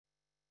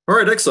All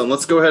right, excellent.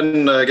 Let's go ahead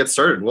and get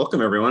started.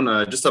 Welcome, everyone.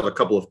 I just have a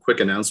couple of quick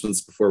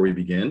announcements before we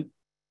begin.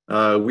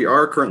 We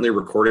are currently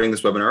recording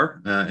this webinar,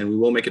 and we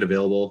will make it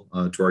available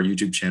to our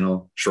YouTube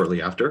channel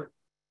shortly after.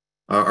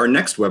 Our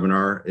next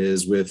webinar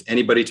is with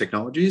Anybody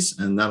Technologies,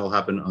 and that'll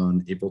happen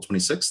on April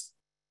 26th.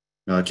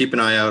 Keep an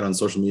eye out on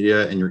social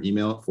media and your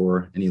email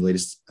for any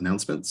latest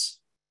announcements.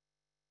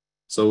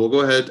 So we'll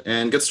go ahead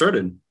and get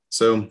started.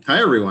 So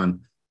hi,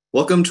 everyone.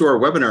 Welcome to our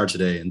webinar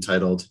today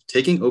entitled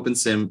Taking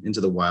OpenSim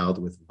into the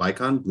Wild with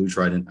Vicon Blue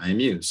Trident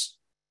IMUs.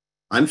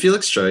 I'm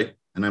Felix Tsui,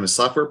 and I'm a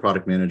software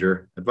product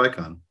manager at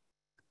Vicon.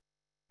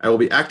 I will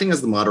be acting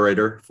as the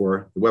moderator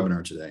for the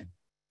webinar today.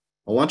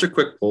 I'll launch a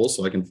quick poll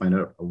so I can find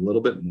out a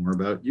little bit more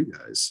about you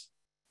guys.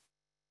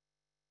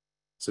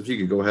 So if you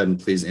could go ahead and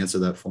please answer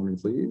that for me,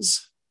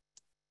 please.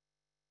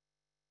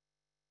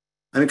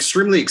 I'm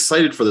extremely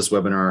excited for this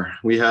webinar.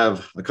 We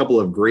have a couple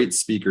of great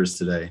speakers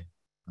today.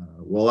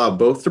 We'll allow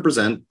both to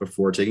present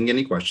before taking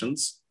any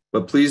questions,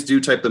 but please do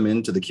type them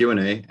into the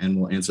Q&A and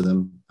we'll answer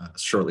them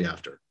shortly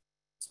after.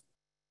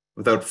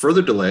 Without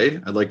further delay,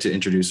 I'd like to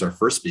introduce our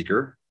first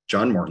speaker,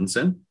 Jon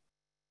Mortensen.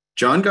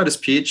 Jon got his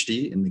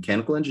PhD in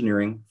mechanical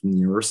engineering from the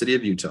University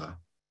of Utah.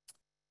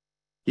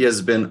 He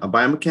has been a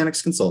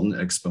biomechanics consultant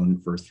at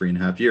Exponent for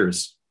 3.5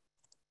 years.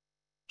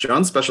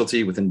 Jon's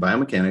specialty within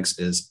biomechanics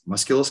is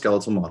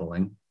musculoskeletal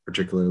modeling,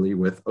 particularly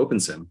with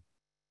OpenSim.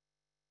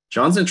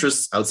 Jon's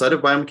interests outside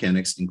of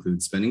biomechanics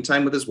include spending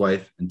time with his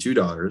wife and 2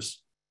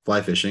 daughters, fly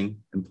fishing,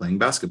 and playing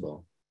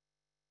basketball.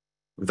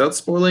 Without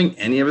spoiling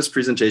any of his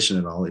presentation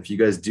at all, if you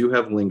guys do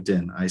have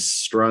LinkedIn, I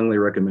strongly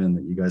recommend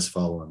that you guys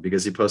follow him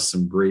because he posts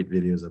some great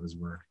videos of his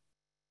work.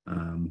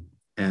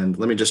 And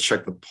let me just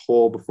check the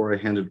poll before I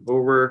hand it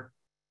over.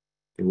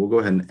 Okay, we'll go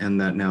ahead and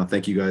end that now.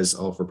 Thank you guys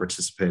all for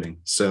participating.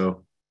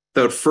 So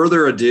without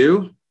further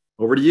ado,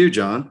 over to you,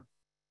 Jon.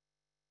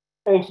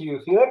 Thank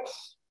you,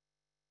 Felix.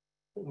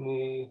 Let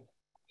me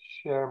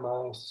share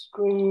my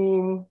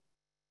screen.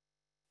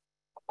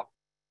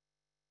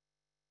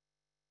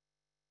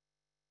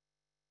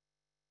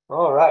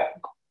 All right.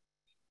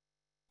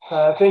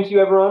 Thank you,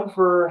 everyone,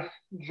 for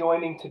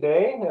joining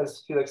today.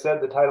 As Felix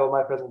said, the title of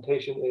my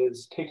presentation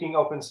is Taking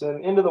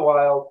OpenSim into the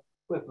Wild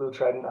with Blue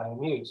Trident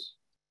IMUs.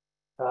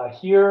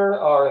 Here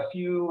are a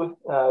few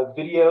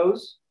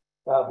videos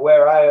of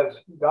where I have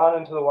gone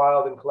into the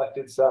wild and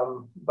collected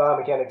some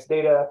biomechanics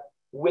data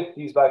with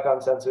these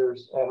Vicon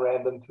sensors and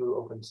ran them through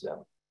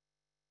OpenSim.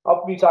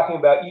 I'll be talking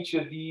about each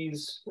of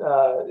these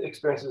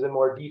experiences in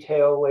more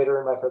detail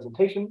later in my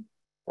presentation,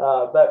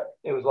 but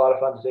it was a lot of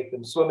fun to take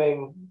them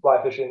swimming,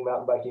 fly fishing,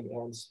 mountain biking,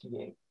 and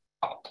skiing.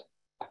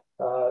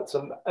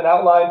 An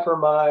outline for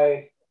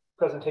my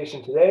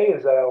presentation today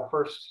is that I'll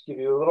first give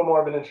you a little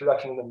more of an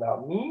introduction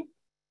about me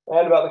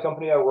and about the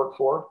company I work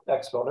for,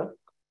 Exponent.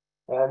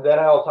 And then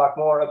I'll talk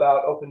more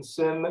about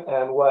OpenSim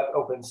and what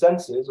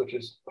OpenSense is, which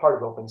is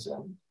part of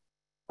OpenSim.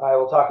 I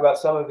will talk about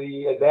some of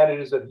the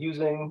advantages of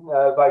using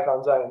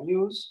Vicon's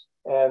IMUs,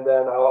 and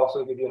then I'll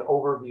also give you an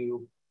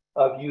overview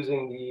of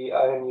using the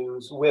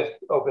IMUs with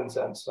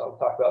OpenSense. So I'll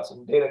talk about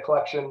some data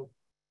collection,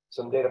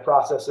 some data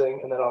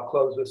processing, and then I'll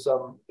close with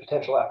some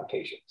potential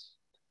applications.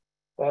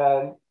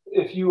 And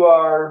if you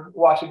are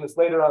watching this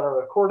later on a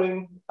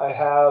recording, I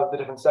have the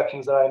different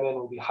sections that I'm in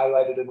will be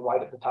highlighted in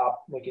white at the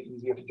top, make it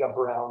easier to jump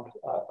around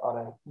on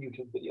a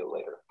YouTube video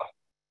later.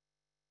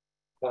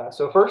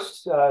 So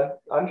first,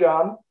 I'm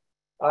Jon.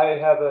 I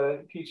have a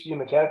PhD in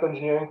mechanical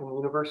engineering from the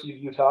University of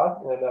Utah,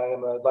 and I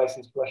am a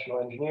licensed professional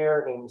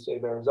engineer in the state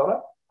of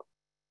Arizona.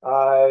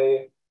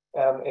 I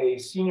am a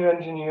senior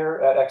engineer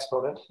at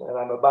Exponent, and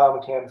I'm a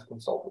biomechanics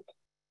consultant.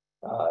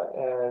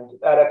 And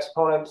at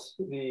Exponent,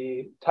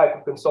 the type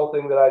of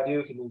consulting that I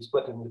do can be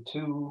split into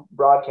 2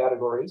 broad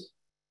categories.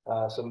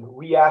 Some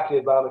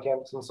reactive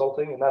biomechanics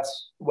consulting, and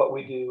that's what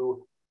we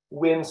do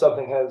when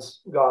something has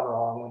gone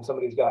wrong, when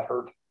somebody's got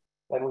hurt.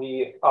 And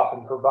we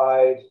often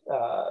provide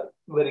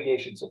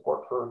litigation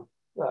support for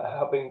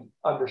helping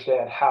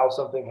understand how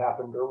something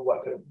happened or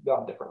what could have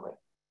gone differently.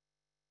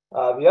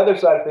 The other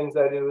side of things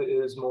that I do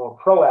is more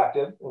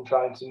proactive in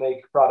trying to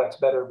make products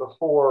better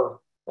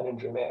before an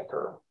injury may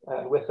occur.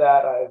 And with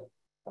that, I've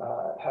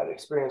had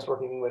experience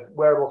working with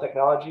wearable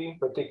technology,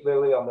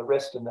 particularly on the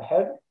wrist and the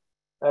head,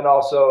 and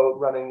also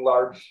running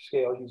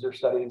large-scale user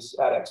studies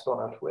at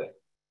Exponent with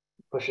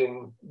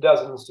pushing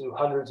dozens to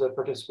hundreds of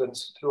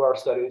participants through our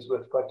studies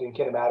with collecting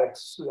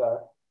kinematics,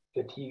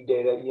 fatigue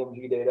data,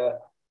 EMG data,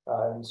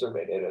 and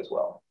survey data as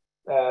well.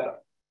 And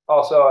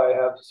also I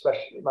have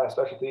my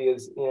specialty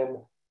is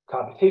in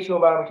computational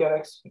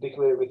biomechanics,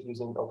 particularly with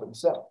using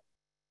OpenSim.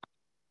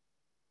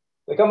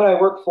 The company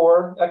I work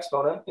for,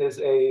 Exponent, is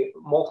a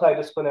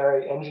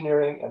multidisciplinary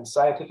engineering and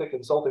scientific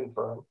consulting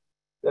firm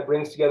that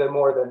brings together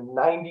more than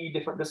 90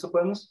 different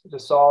disciplines to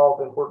solve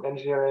important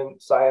engineering,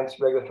 science,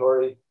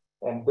 regulatory,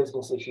 and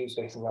business issues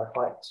facing our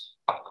clients.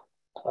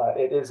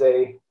 It is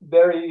a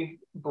very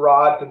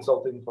broad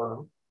consulting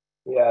firm.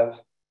 We have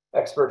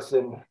experts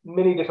in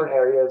many different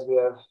areas. We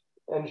have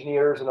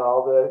engineers in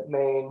all the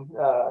main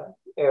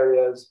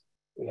areas.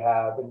 We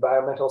have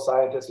environmental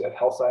scientists, we have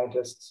health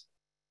scientists,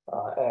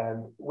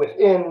 And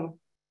within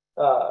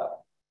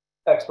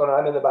Exponent,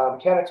 I'm in the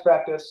biomechanics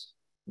practice,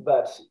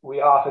 but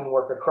we often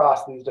work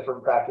across these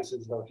different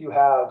practices. So if you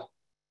have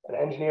an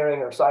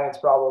engineering or science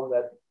problem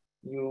that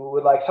you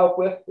would like help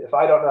with, if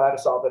I don't know how to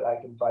solve it, I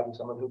can find you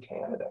someone who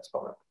can at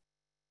Exponent.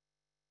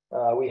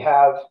 We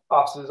have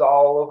offices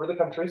all over the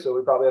country, so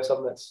we probably have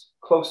someone that's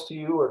close to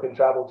you or can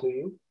travel to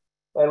you.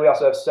 And we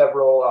also have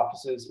several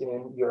offices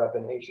in Europe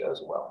and Asia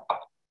as well.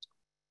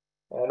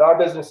 And our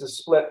business is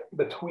split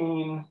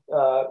between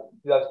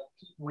the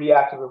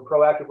reactive and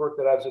proactive work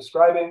that I was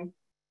describing.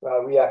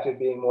 Reactive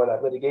being more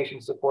that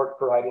litigation support,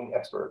 providing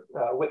expert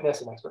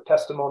witness and expert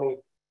testimony,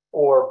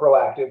 or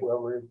proactive, where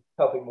we're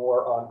helping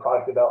more on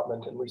product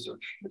development and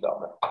research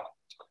development.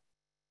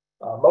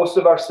 Most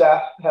of our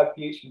staff have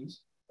PhDs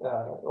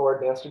or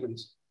advanced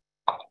degrees.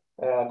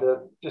 And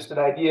just an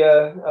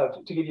idea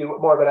to give you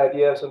more of an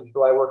idea of some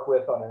people I work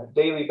with on a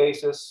daily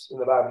basis in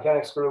the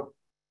biomechanics group.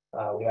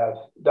 We have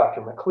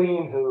Dr.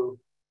 McLean, who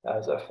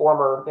is a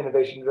former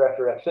innovation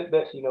director at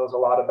Fitbit. He knows a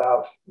lot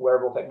about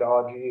wearable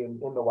technology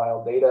and in the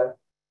wild data.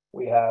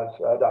 We have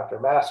Dr.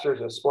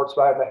 Masters, a sports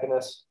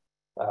biomechanist,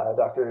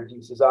 Dr.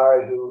 Di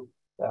Cesare, who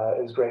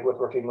is great with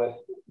working with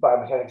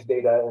biomechanics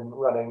data and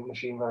running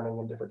machine learning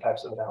and different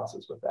types of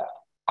analysis with that.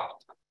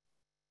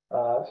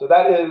 So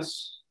that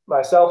is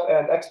myself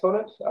and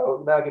Exponent. I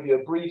will now give you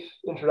a brief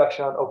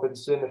introduction on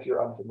OpenSim if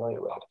you're unfamiliar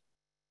with it.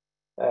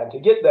 And to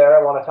get there,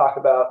 I want to talk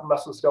about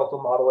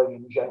musculoskeletal modeling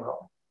in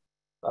general.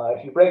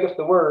 If you break up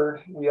the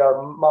word, we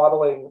are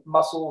modeling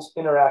muscles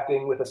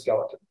interacting with a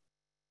skeleton.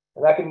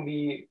 And that can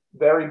be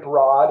very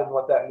broad in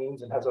what that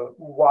means and has a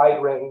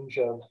wide range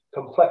of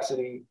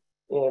complexity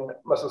in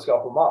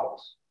musculoskeletal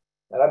models.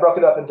 And I broke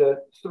it up into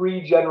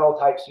 3 general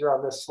types here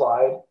on this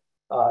slide,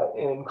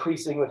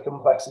 increasing with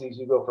complexity as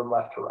you go from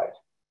left to right.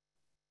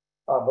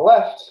 On the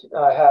left,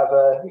 I have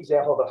an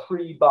example of a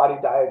free body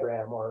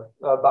diagram or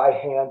a by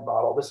hand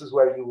model. This is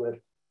where you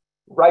would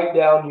write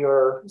down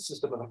your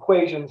system of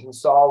equations and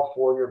solve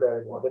for your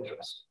variable of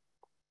interest.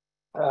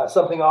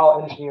 Something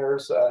all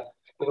engineers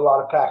with a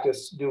lot of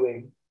practice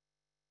doing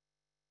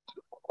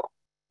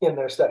in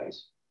their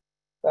studies.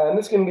 And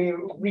this can be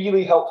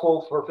really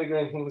helpful for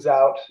figuring things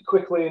out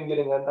quickly and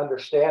getting an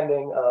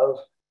understanding of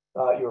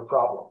your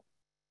problem.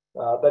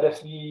 But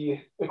if the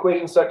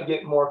equations start to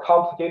get more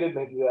complicated,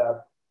 maybe you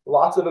have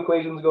lots of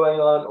equations going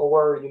on,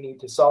 or you need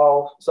to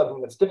solve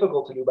something that's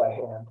difficult to do by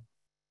hand,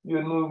 you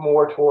would move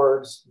more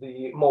towards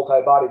the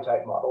multi-body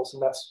type models.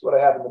 And that's what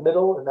I have in the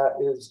middle, and that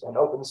is an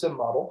OpenSim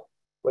model,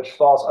 which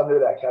falls under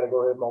that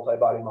category of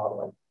multi-body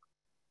modeling.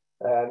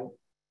 And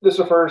this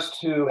refers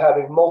to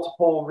having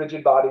multiple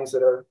rigid bodies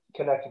that are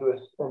connected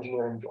with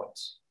engineering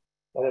joints.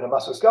 And in a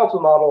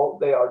musculoskeletal model,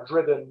 they are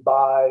driven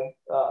by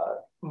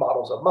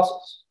models of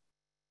muscles.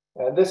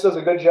 And this does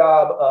a good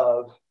job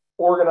of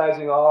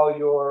organizing all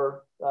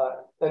your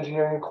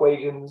engineering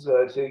equations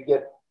to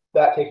get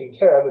that taken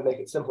care of and make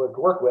it simpler to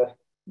work with,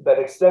 but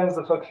extends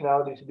the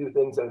functionality to do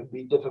things that would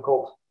be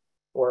difficult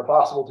or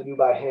impossible to do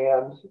by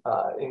hand,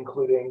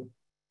 including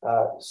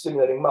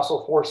simulating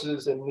muscle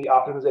forces and the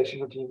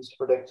optimization routines to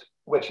predict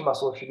which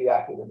muscle should be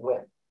active and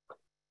when.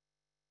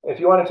 If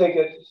you want to take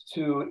it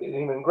to an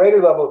even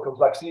greater level of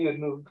complexity, you'd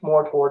move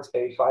more towards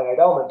a finite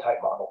element type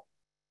model.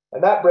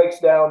 And that breaks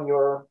down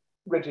your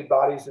rigid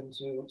bodies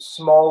into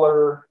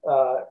smaller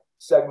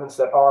segments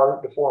that are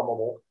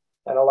deformable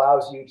and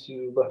allows you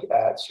to look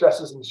at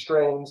stresses and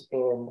strains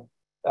in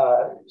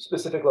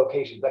specific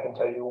locations. That can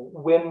tell you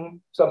when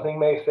something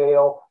may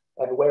fail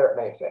and where it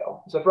may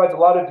fail. So it provides a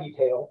lot of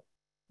detail,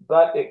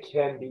 but it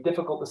can be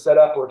difficult to set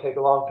up or take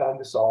a long time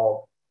to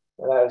solve.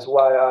 And that is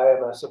why I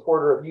am a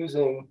supporter of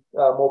using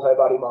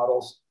multi-body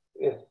models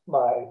with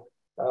my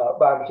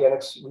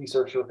biomechanics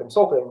research or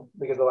consulting,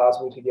 because it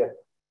allows me to get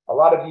a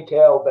lot of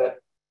detail, but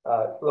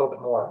a little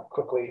bit more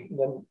quickly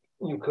than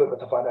you could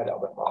with a finite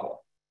element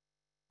model.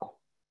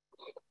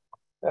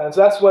 And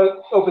so that's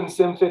what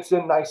OpenSim fits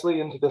in nicely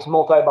into this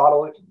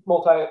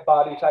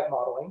multi-body type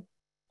modeling.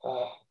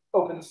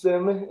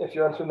 OpenSim, if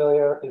you're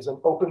unfamiliar, is an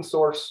open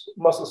source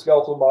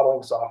musculoskeletal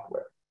modeling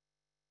software.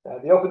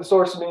 The open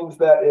source means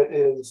that it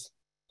is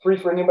free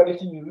for anybody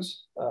to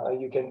use.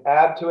 You can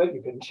add to it,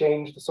 you can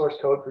change the source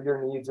code for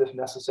your needs if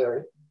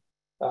necessary.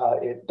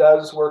 It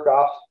does work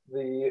off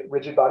the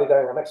rigid body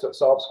dynamics, so it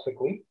solves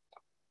quickly.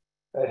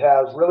 It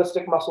has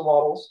realistic muscle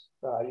models.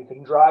 You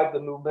can drive the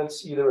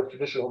movements either with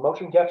traditional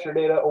motion capture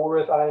data or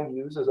with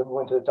IMUs, as I'm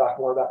going to talk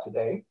more about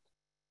today.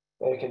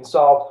 And it can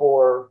solve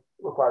for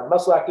required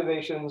muscle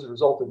activations,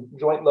 result in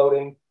joint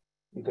loading.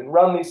 You can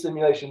run these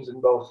simulations in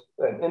both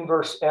an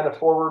inverse and a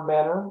forward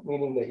manner,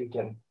 meaning that you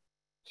can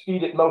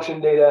feed it motion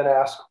data and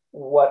ask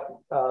what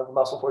the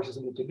muscle forces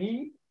need to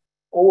be,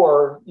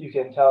 or you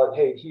can tell it,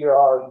 hey, here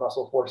are the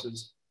muscle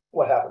forces,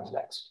 what happens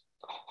next?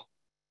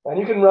 And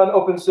you can run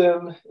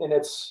OpenSim in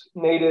its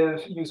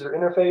native user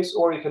interface,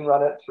 or you can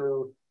run it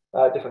through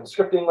different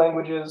scripting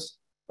languages.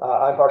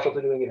 I'm partial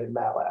to doing it in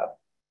MATLAB.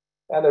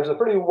 And there's a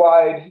pretty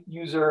wide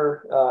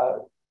user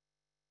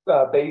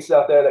base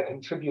out there that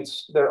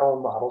contributes their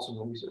own models in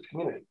the research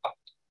community.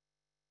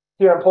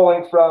 Here I'm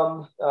pulling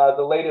from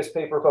the latest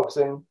paper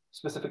focusing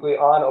specifically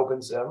on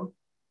OpenSim.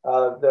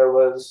 There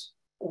was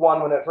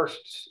one when it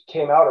first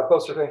came out, or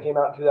poster thing came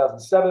out in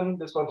 2007.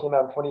 This one came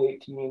out in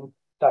 2018,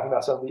 talking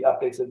about some of the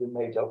updates that have been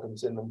made to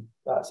OpenSim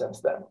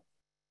since then.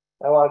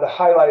 I wanted to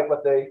highlight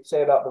what they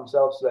say about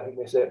themselves, because I think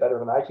they say it better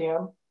than I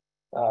can.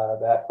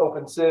 That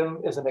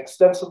OpenSim is an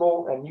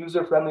extensible and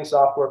user-friendly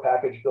software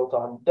package built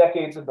on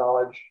decades of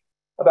knowledge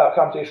about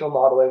computational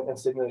modeling and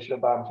simulation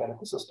of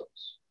biomechanical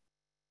systems.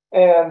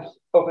 And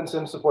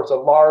OpenSim supports a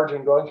large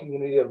and growing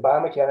community of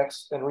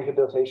biomechanics and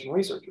rehabilitation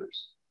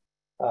researchers,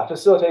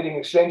 facilitating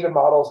exchange of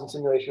models and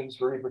simulations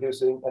for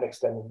reproducing and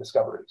extending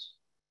discoveries.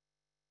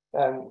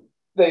 And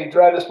they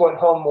drive this point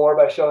home more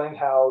by showing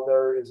how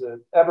there is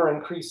an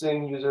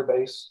ever-increasing user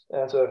base.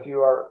 And so if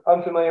you are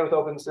unfamiliar with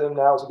OpenSim,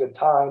 now is a good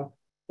time.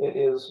 It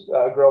is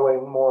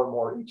growing more and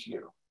more each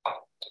year.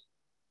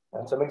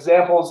 And some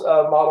examples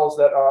of models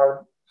that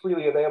are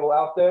freely available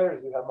out there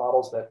is you have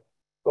models that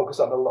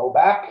focus on the low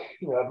back.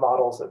 You have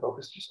models that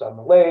focus just on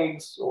the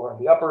legs or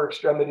the upper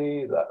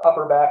extremity, the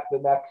upper back, the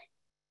neck,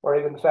 or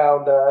even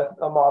found a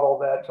model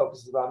that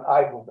focuses on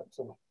eye movements.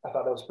 And I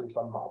thought that was a pretty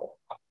fun model.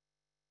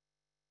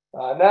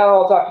 Now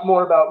I'll talk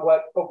more about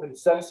what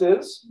OpenSense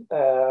is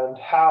and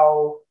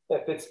how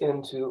it fits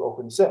into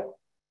OpenSim.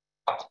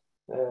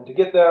 And to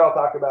get there, I'll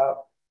talk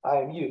about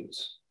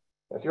IMUs.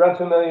 If you're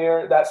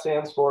unfamiliar, that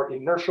stands for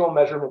Inertial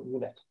Measurement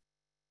Unit.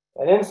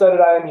 And inside an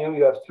IMU,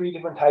 you have three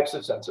different types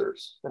of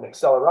sensors: an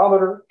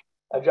accelerometer,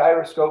 a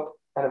gyroscope,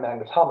 and a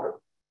magnetometer.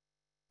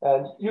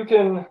 And you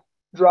can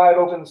drive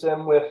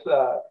OpenSim with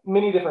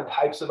many different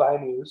types of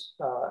IMUs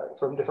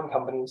from different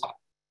companies.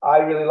 I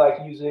really like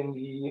using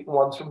the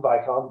ones from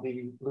Vicon,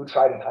 the Blue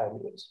Trident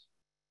IMUs.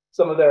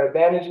 Some of their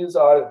advantages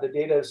are that the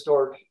data is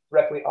stored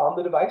directly on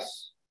the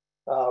device,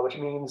 which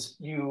means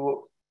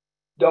you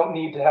don't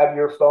need to have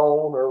your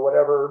phone or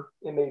whatever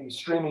it may be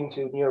streaming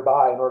to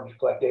nearby in order to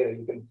collect data.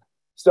 You can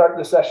start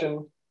the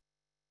session,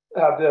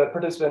 have the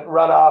participant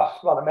run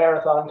off on a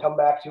marathon, come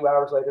back 2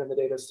 hours later, and the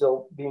data is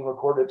still being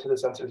recorded to the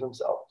sensors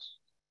themselves.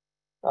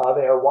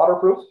 They are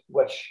waterproof,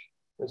 which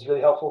is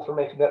really helpful for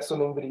making that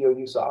swimming video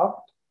you saw.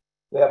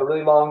 They have a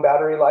really long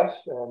battery life,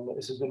 and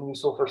this has been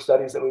useful for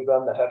studies that we've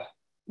done that have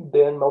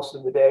been most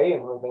of the day,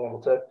 and we've been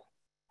able to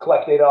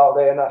collect data all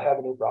day and not have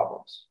any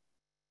problems.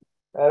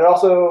 And it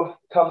also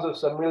comes with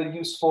some really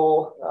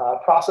useful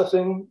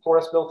processing for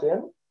us built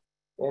in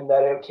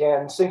that it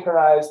can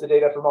synchronize the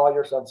data from all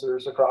your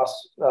sensors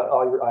across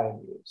all your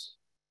IMUs.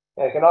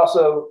 And it can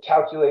also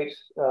calculate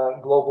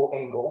global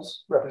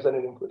angles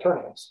represented in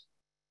quaternions.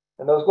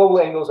 And those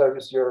global angles are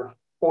just your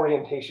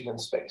orientation in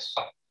space.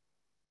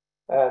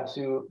 And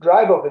to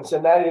drive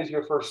OpenSim, that is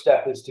your first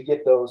step, is to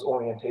get those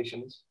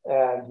orientations.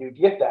 And you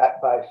get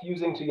that by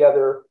fusing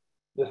together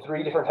the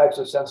three different types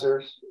of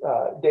sensors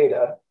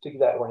data to get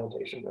that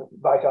orientation.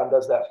 Vicon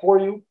does that for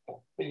you,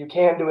 but you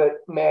can do it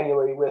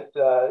manually with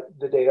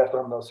the data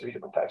from those three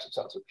different types of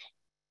sensors.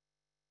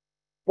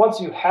 Once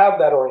you have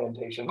that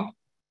orientation,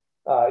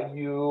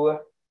 you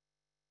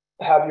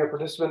have your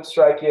participants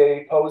strike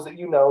a pose that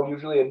you know,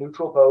 usually a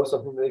neutral pose,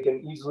 something that they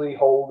can easily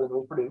hold and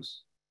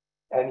reproduce.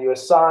 And you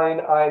assign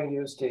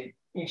IMUs to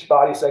each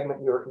body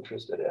segment you're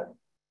interested in.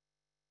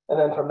 And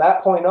then from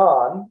that point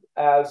on,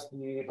 as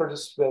the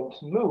participant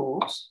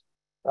moves,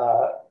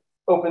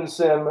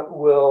 OpenSim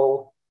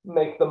will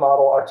make the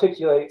articulate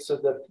articulate so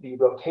that the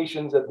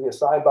rotations of the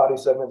assigned body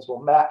segments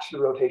will match the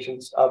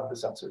rotations of the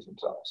sensors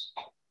themselves.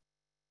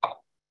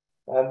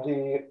 And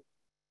the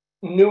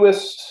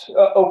newest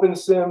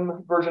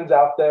OpenSim versions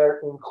out there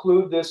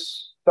include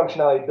this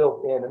functionality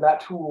built in, and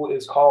that tool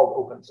is called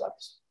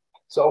OpenSense.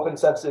 So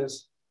OpenSense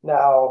is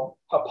now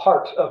a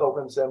part of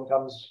OpenSim,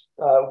 comes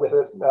with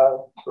it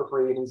for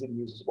free and easy to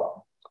use as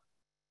well.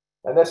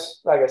 And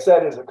this, like I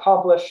said, is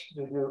accomplished.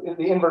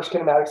 The inverse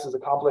kinematics is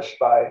accomplished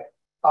by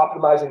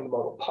optimizing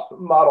the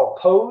model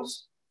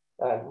pose,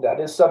 and that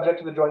is subject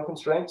to the joint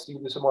constraints to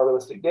give you some more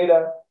realistic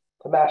data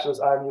to match those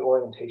IMU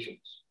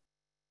orientations.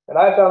 And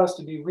I found this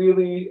to be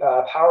really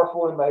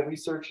powerful in my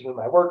research and in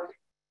my work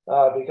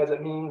because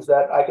it means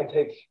that I can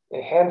take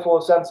a handful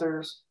of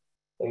sensors,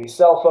 a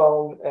cell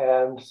phone,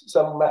 and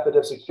some method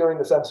of securing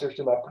the sensors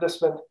to my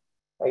participant.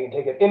 I can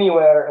take it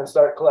anywhere and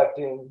start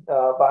collecting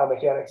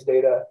biomechanics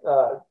data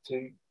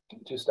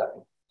to study.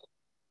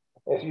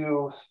 If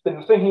you've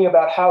been thinking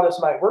about how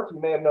this might work, you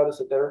may have noticed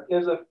that there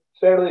is a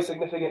fairly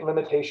significant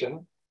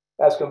limitation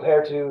as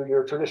compared to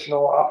your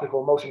traditional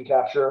optical motion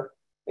capture,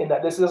 in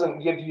that this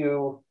doesn't give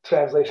you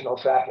translational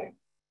tracking,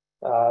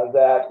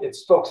 that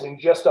it's focusing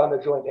just on the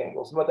joint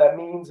angles. And what that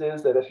means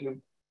is that if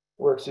you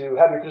were to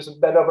have your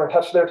participant bend over and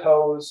touch their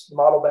toes, the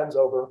model bends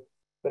over.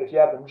 But if you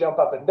have them jump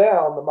up and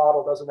down, the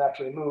model doesn't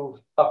actually move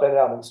up and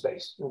down in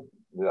space.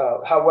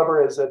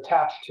 However, is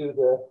attached to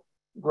the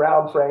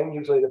ground frame,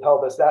 usually the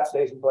pelvis, that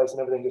stays in place and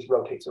everything just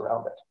rotates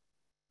around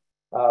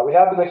it. We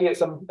have been looking at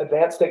some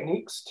advanced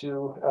techniques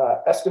to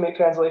estimate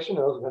translation.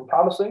 Those have been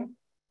promising.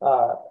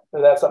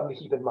 That's something to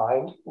keep in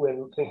mind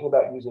when thinking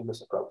about using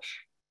this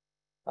approach.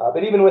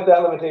 But even with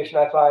that limitation,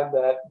 I find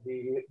that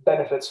the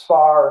benefits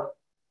far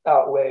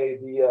outweigh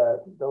the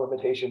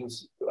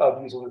limitations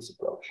of using this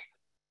approach,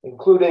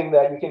 including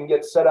that you can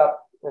get set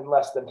up in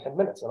less than 10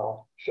 minutes. And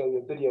I'll show you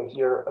a video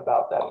here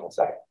about that in a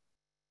second.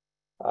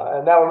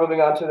 And now we're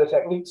moving on to the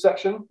technique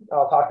section.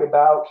 I'll talk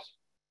about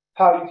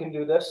how you can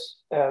do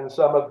this and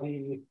some of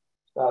the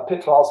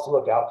pitfalls to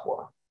look out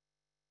for.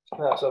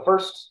 So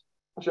first,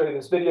 I'll show you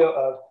this video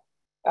of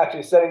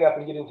actually setting up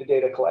and getting to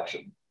data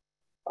collection.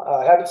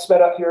 I have it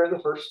sped up here at the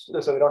first,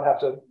 so we don't have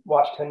to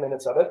watch 10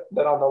 minutes of it.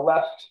 But on the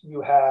left,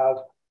 you have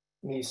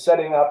me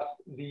setting up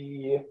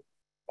the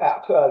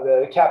app,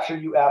 the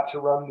CaptureU app to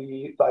run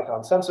the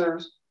Vicon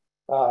sensors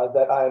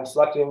that I am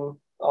selecting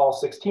all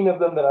 16 of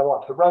them that I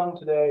want to run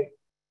today.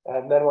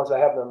 And then once I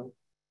have them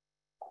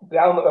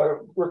down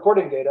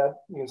recording data,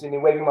 you can see me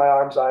waving my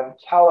arms. I'm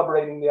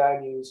calibrating the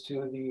IMUs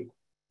to the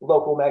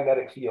local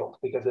magnetic field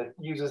because it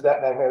uses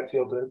that magnetic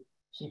field to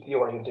keep the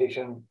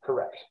orientation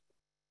correct.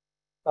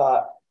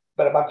 But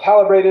if I'm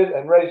calibrated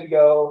and ready to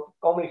go,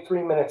 only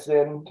 3 minutes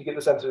in to get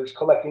the sensors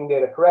collecting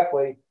data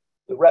correctly,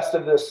 the rest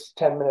of this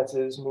 10 minutes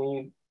is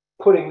me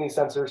putting these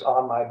sensors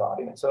on my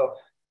body. And so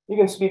you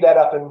can speed that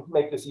up and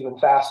make this even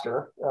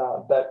faster.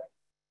 But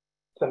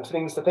some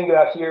things to think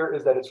about here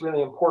is that it's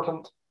really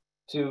important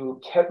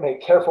to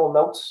make careful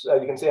notes.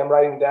 You can see I'm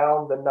writing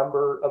down the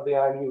number of the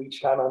IMU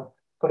each time I'm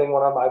putting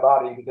one on my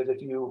body, because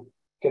if you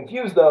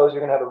confuse those,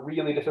 you're going to have a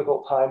really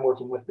difficult time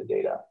working with the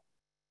data.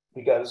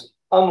 Because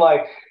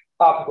unlike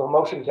optical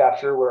motion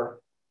capture, where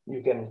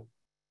you can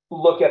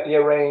look at the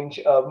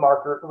arrangement of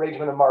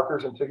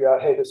markers and figure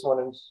out, hey, this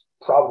one is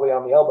probably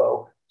on the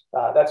elbow,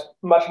 that's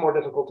much more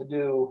difficult to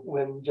do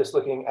when just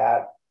looking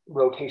at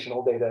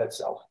rotational data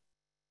itself.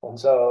 And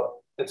so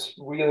it's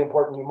really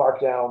important you mark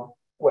down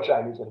which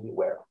IMU is going to be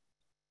where.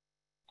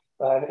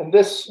 And in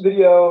this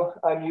video,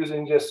 I'm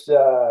using just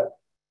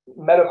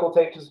medical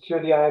tape to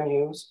secure the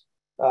IMUs.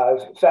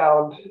 I've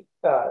found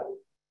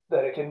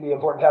that it can be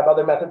important to have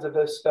other methods of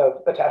this,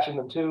 of attaching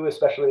them to,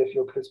 especially if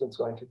your participant's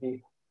going to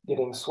be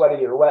getting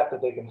sweaty or wet,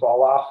 that they can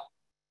fall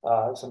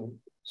off. Some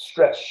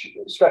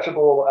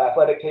stretchable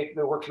athletic tape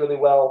that works really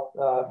well,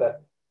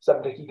 but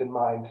something to keep in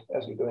mind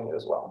as you're doing it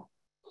as well.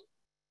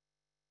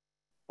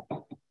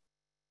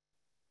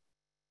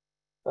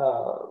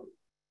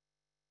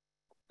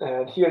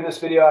 And here in this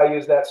video, I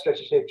use that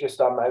stretchy tape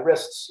just on my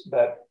wrists,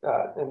 but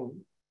and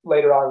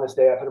later on in this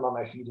day, I put them on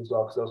my feet as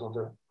well, because those ones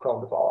are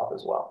prone to fall off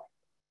as well.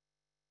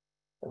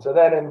 And so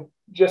then in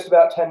just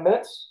about 10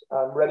 minutes,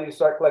 I'm ready to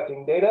start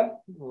collecting data.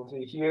 You can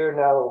see here,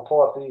 now we'll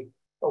pull up the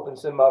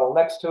OpenSim model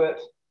next to it,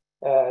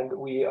 and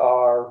we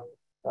are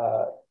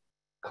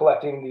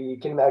collecting the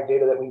kinematic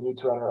data that we need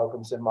to run our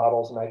OpenSim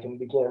models, and I can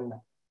begin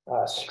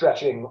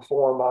stretching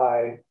for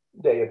my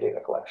day of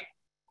data collection.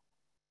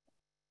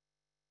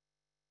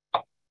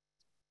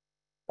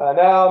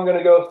 Now I'm going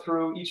to go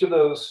through each of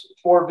those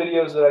 4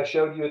 videos that I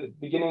showed you at the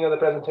beginning of the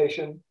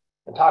presentation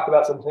and talk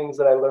about some things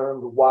that I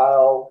learned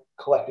while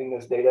collecting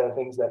this data, and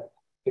things that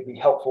could be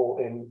helpful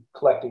in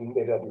collecting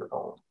data of your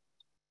own.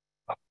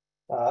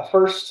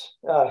 First,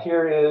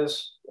 here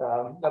is,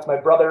 that's my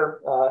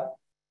brother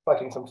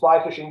collecting some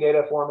fly fishing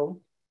data for me.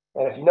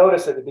 And if you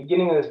notice at the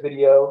beginning of this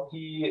video,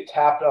 he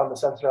tapped on the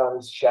sensor on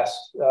his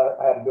chest.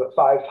 I had to do it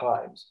 5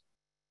 times.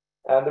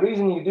 And the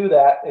reason you do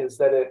that is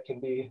that it can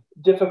be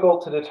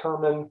difficult to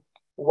determine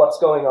what's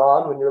going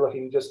on when you're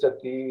looking just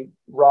at the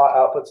raw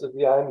outputs of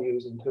the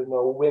IMUs and to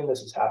know when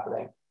this is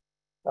happening.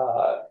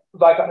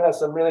 Vicon has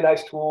some really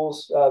nice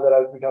tools that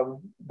I've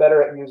become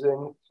better at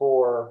using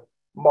for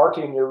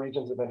marking your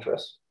regions of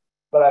interest.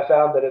 But I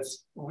found that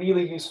it's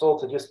really useful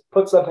to just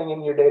put something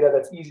in your data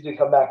that's easy to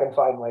come back and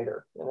find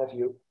later. And if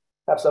you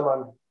have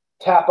someone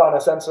tap on a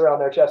sensor on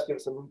their chest,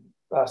 give some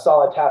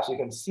solid taps, you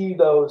can see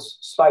those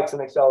spikes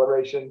in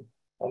acceleration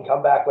and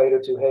come back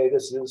later to, hey,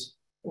 this is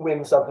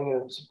when something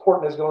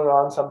important is going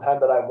on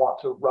sometime that I want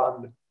to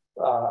run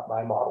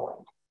my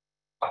modeling.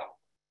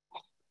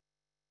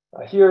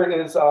 Here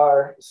is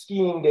our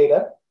skiing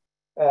data.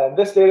 And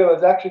this data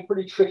was actually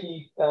pretty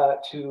tricky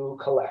to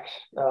collect.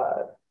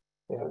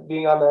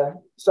 Being on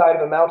the side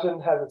of a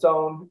mountain has its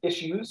own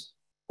issues,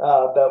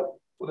 but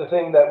the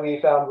thing that we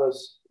found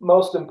was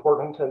most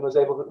important and was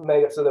able to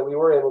make it so that we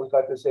were able to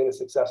collect this data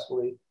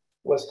successfully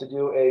was to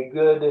do a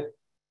good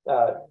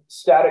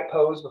static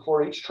pose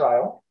before each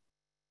trial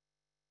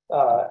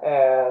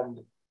and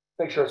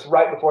make sure it's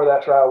right before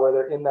that trial where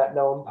they're in that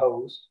known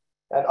pose,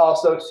 and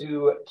also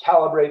to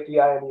calibrate the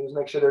IMUs,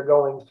 make sure they're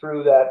going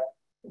through that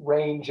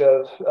range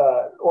of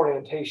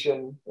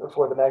orientation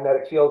for the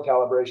magnetic field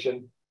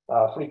calibration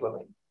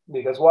frequently.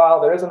 Because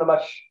while there isn't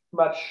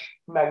much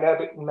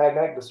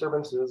magnetic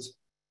disturbances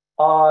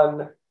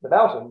on the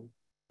mountain,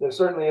 there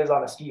certainly is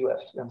on a ski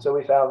lift. And so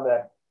we found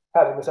that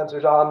having the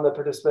sensors on the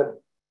participant,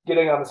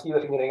 getting on the ski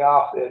lift and getting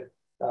off, it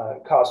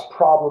caused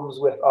problems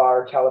with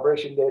our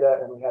calibration data,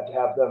 and we had to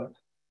have them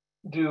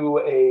do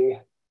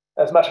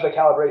as much of a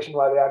calibration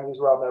while the IMUs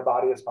were on their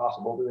body as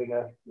possible, doing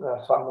a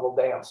fun little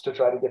dance to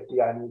try to get the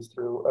IMUs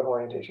through an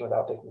orientation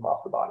without taking them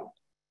off the body.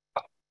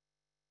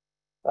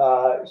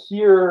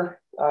 Here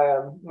I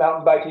am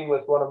mountain biking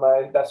with one of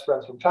my best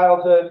friends from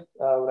childhood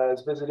when I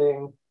was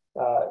visiting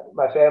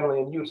my family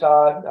in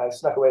Utah. I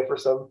snuck away for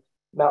some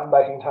mountain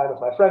biking time with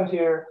my friend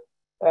here,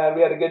 and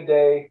we had a good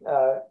day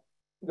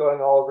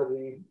going all over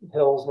the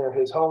hills near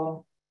his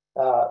home.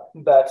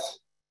 But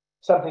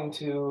something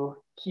to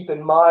keep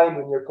in mind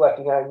when you're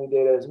collecting IMU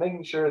data is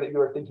making sure that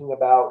you are thinking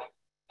about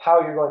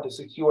how you're going to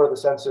secure the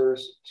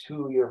sensors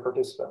to your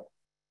participant.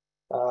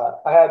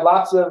 I had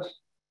lots of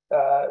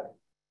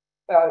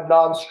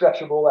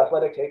non-stretchable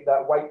athletic tape,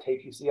 that white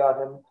tape you see on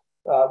him,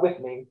 with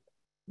me,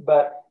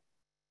 but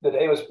the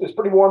day was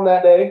pretty warm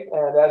that day,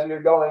 and as we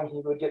were going,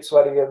 he would get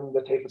sweaty and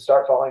the tape would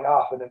start falling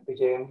off, and it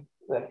became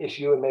an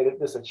issue and made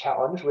this a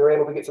challenge. We were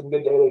able to get some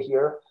good data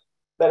here,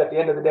 but at the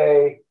end of the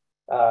day,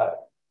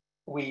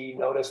 we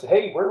noticed,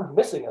 hey, we're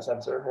missing a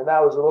sensor, and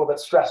that was a little bit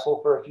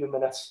stressful for a few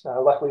minutes.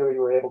 Luckily, we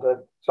were able to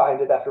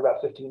find it after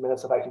about 15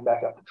 minutes of hiking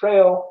back up the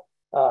trail,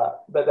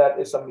 but that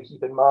is something to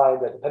keep in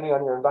mind, that depending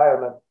on your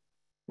environment,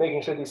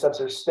 making sure these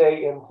sensors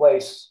stay in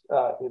place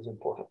is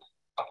important.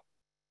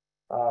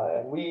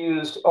 And we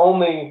used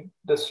only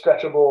the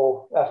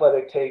stretchable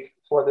athletic tape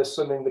for this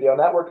swimming video, and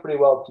that worked pretty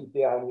well to keep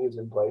the IMUs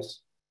in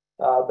place.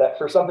 But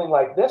for something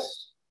like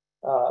this,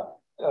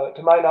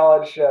 to my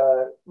knowledge,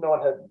 no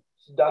one had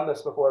done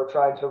this before,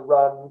 trying to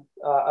run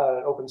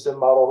an OpenSim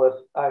model with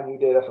IMU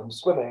data from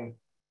swimming,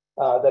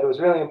 that it was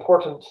really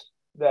important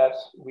that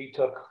we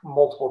took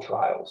multiple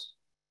trials.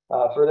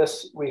 For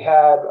this, we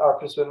had our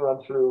participant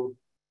run through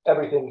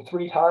everything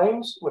 3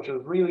 times, which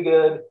was really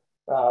good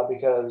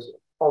because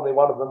only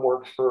one of them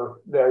worked for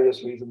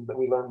various reasons that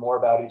we learned more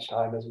about each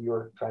time as we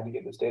were trying to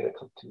get this data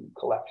to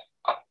collect.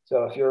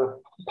 So if you're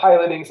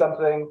piloting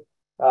something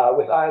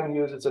with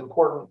IMUs, it's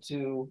important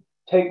to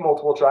take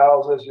multiple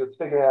trials as you're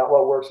figuring out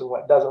what works and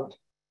what doesn't,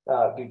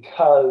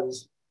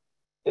 because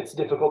it's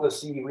difficult to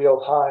see real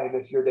time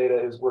if your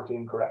data is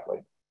working correctly,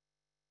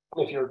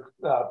 if your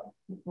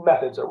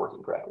methods are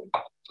working correctly.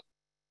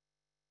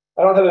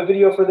 I don't have a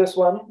video for this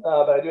one,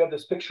 but I do have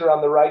this picture on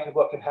the right of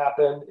what can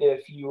happen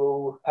if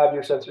you have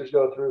your sensors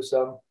go through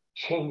some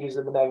changes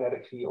in the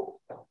magnetic field.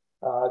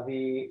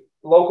 The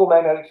local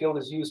magnetic field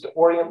is used to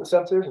orient the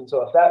sensors, and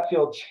so if that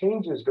field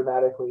changes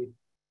dramatically,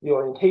 the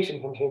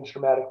orientation can change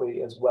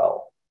dramatically as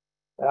well.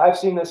 And I've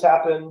seen this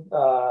happen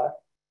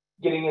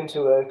getting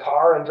into a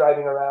car and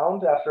driving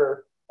around.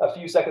 After a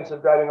few seconds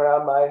of driving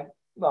around, my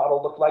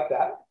model looked like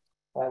that,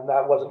 and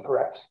that wasn't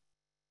correct.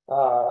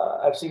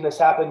 I've seen this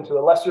happen to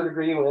a lesser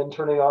degree when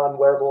turning on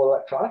wearable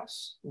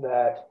electronics,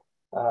 that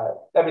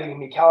everything can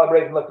be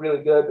calibrated and look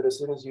really good, but as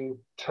soon as you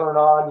turn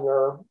on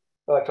your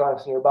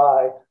electronics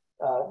nearby,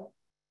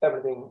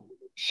 everything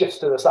shifts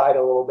to the side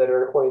a little bit,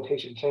 or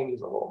orientation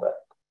changes a little bit.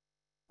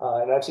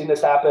 And I've seen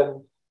this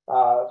happen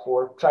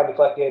for trying to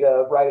collect data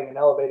of riding an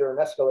elevator and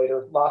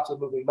escalator, lots of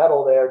moving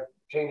metal there,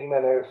 changing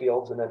magnetic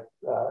fields, and it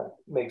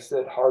makes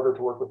it harder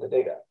to work with the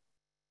data.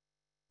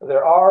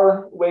 There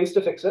are ways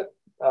to fix it.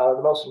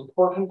 The most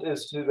important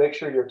is to make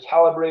sure you're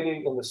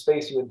calibrating in the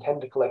space you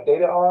intend to collect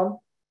data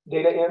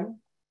in,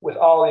 with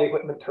all the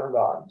equipment turned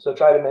on. So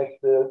try to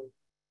make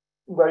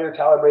where you're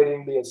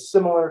calibrating be as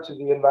similar to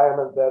the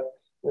environment that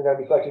you're going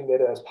to be collecting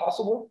data as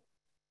possible.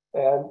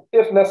 And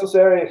if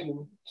necessary, if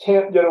you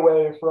can't get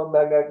away from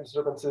magnetic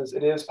disturbances,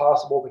 it is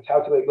possible to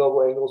calculate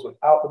global angles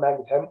without the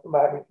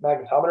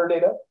magnetometer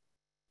data.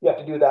 You have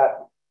to do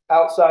that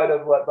outside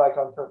of what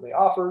Vicon currently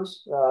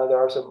offers. There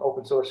are some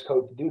open source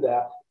code to do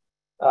that.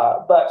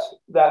 But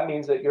that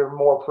means that you're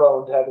more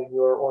prone to having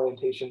your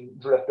orientation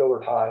drift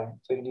over time,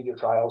 so you need your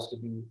trials to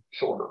be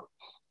shorter.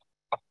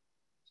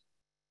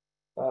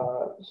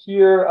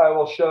 Here I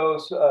will show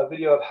a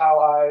video of how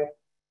I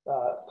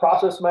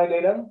process my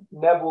data.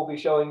 Nev will be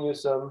showing you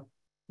some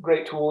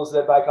great tools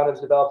that Vicon has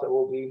developed that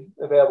will be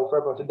available for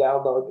everyone to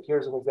download. But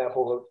here's an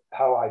example of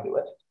how I do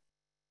it.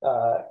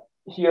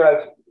 Here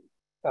I've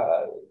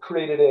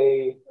created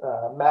a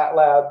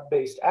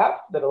MATLAB-based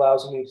app that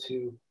allows me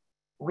to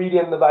read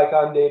in the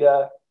Vicon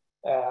data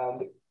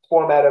and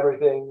format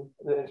everything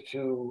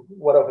to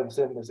what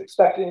OpenSim is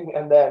expecting,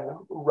 and then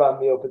run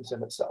the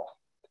OpenSim itself.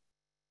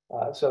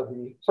 So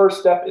the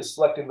first step is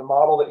selecting the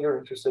model that you're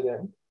interested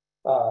in.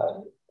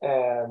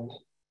 And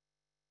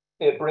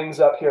it brings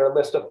up here a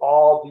list of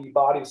all the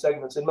body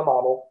segments in the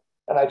model,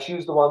 and I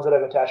choose the ones that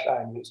I've attached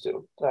IMUs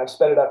to. And I've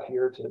sped it up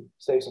here to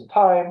save some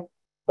time,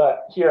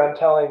 but here I'm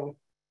telling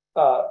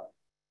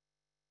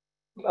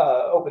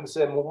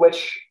OpenSim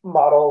which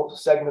model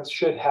segments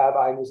should have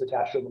IMUs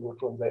attached to them and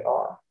which ones they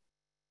are.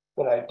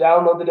 Then I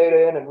download the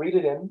data in and read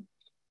it in,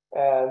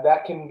 and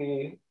that can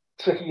be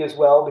tricky as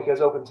well because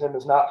OpenSim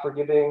is not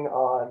forgiving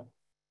on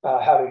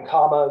having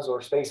commas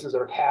or spaces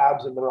or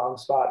tabs in the wrong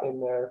spot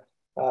in their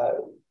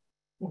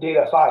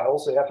data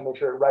files, so you have to make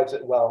sure it writes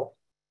it well.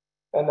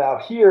 And now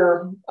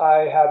here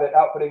I have it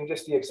outputting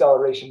just the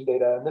acceleration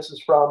data, and this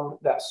is from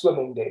that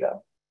swimming data.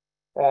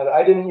 And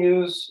I didn't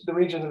use the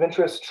regions of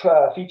interest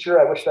feature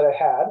I wish that I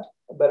had,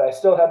 but I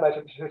still had my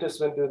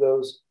participant do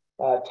those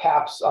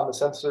taps on the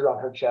sensor on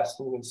her chest.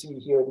 And you can see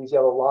here, these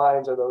yellow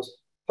lines are those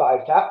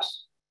 5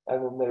 taps.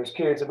 And then there's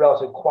periods of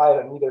relative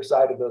quiet on either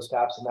side of those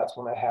taps. And that's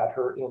when I had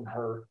her in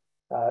her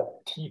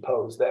T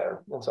pose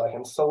there. And so I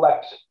can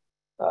select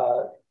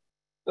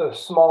a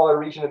smaller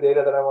region of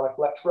data that I want to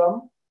collect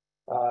from.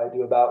 I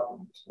do about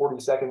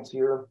 40 seconds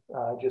here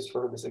just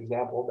for this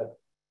example, but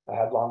I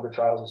had longer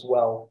trials as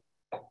well.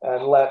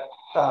 And let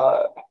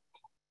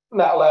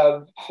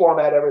MATLAB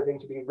format everything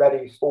to be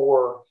ready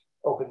for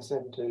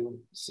OpenSim to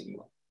see.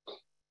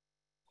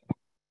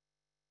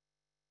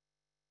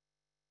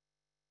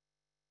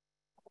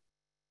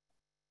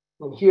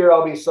 And here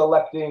I'll be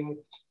selecting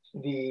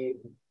the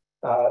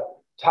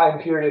time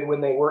period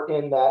when they were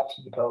in that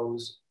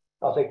T-pose.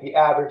 I'll take the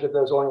average of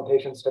those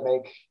orientations to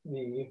make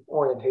the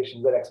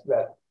orientation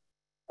that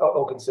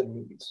OpenSim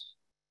needs.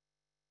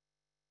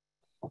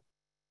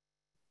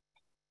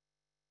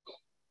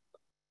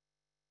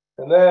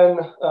 And then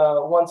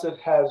once it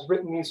has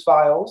written these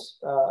files,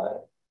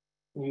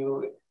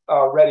 you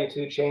are ready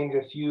to change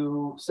a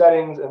few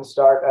settings and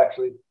start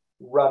actually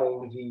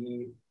running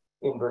the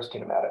inverse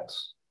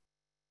kinematics.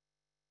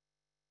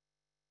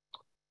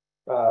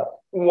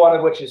 One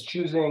of which is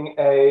choosing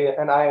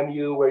an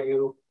IMU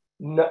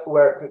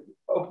where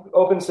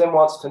OpenSim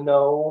wants to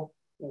know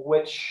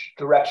which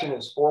direction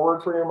is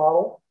forward for your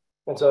model.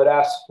 And so it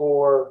asks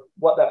for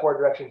what that forward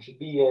direction should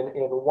be in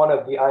one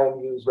of the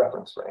IMU's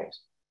reference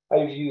frames. I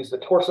usually use the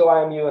torso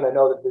IMU, and I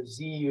know that the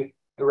Z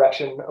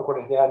direction,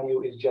 according to the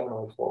IMU, is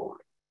generally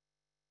forward.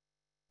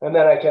 And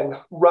then I can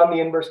run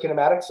the inverse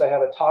kinematics. I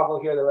have a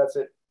toggle here that lets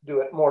it do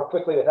it more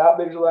quickly without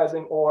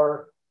visualizing,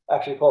 or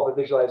actually pull up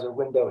a visualizer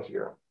window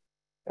here.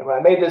 And when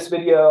I made this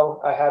video,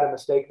 I had a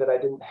mistake that I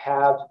didn't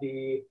have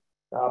the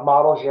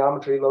model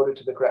geometry loaded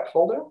to the correct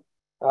folder.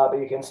 But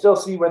you can still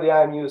see where the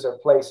IMUs are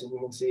placed, and you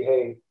can see,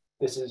 hey,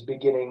 this is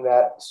beginning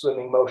that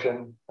swimming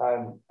motion.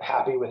 I'm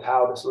happy with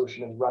how the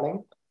solution is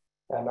running.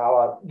 And now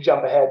I'll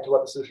jump ahead to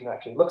what the solution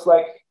actually looks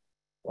like.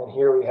 And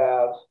here we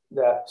have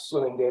that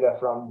swimming data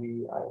from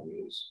the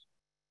IMUs.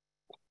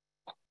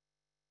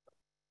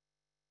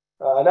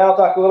 Now I'll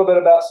talk a little bit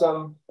about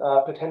some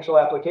potential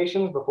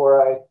applications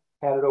before I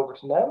hand it over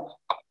to Nev.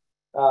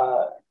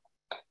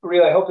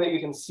 Really, I hope that you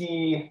can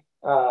see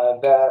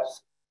that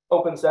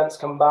OpenSense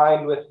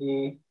combined with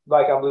the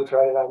Vicon Blue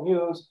Trident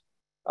IMUs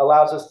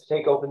allows us to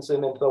take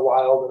OpenSim into the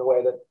wild in a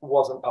way that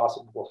wasn't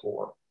possible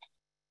before.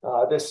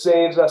 This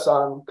saves us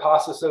on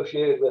costs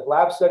associated with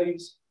lab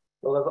studies.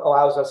 It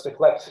allows us to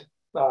collect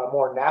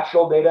more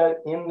natural data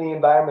in the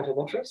environment of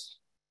interest,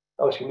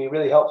 which can be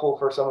really helpful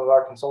for some of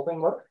our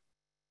consulting work.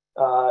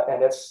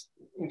 And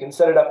you can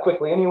set it up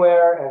quickly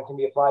anywhere, and it can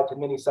be applied to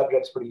many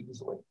subjects pretty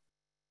easily.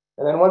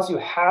 And then once you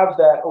have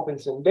that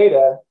OpenSim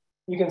data,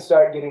 you can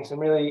start getting some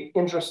really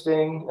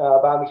interesting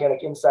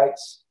biomechanic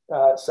insights,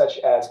 such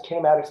as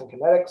kinematics and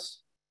kinetics.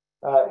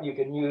 You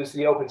can use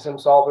the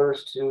OpenSim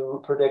solvers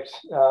to predict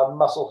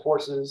muscle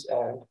forces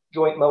and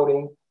joint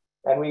loading.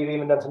 And we've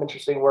even done some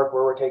interesting work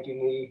where we're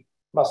taking the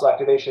muscle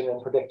activation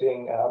and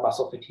predicting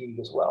muscle fatigue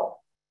as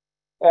well.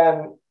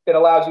 And it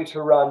allows you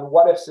to run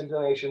what-if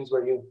simulations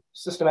where you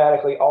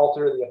systematically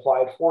alter the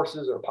applied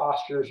forces or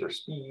postures or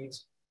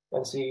speeds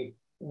and see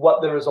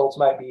what the results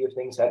might be if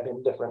things had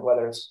been different,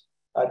 whether it's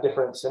a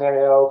different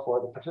scenario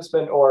for the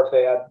participant or if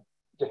they had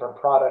different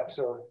products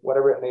or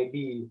whatever it may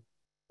be.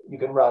 You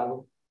can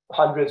run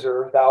hundreds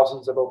or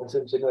thousands of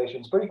OpenSim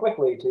simulations pretty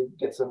quickly to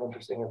get some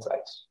interesting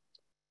insights.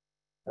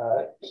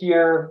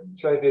 Here,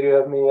 show a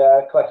video of me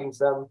collecting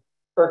some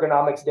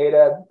ergonomics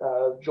data,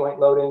 joint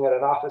loading at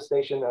an office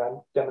station, and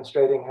I'm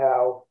demonstrating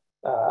how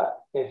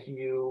if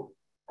you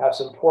have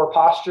some poor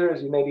posture,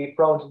 as you may be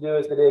prone to do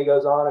as the day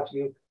goes on, if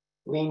you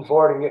lean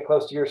forward and get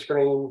close to your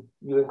screen,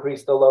 you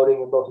increase the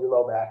loading in both your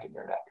low back and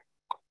your neck.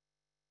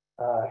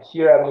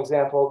 Here I have an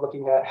example of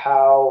looking at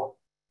how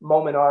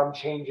moment arm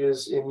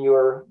changes in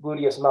your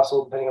gluteus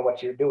muscle depending on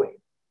what you're doing.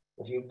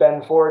 If you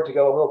bend forward to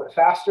go a little bit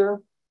faster,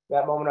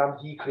 that moment arm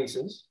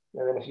decreases.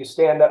 And then if you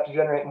stand up to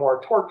generate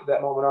more torque,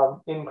 that moment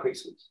arm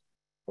increases.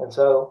 And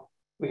so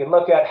we can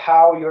look at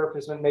how your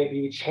participant may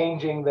be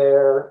changing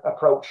their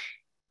approach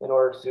in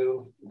order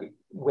to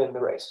win the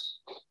race.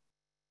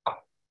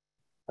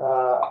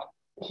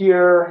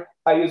 Here,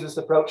 I use this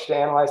approach to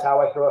analyze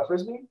how I throw a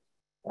Frisbee.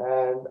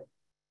 And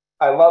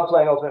I love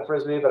playing Ultimate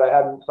Frisbee, but I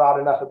hadn't thought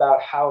enough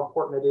about how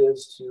important it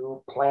is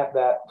to plant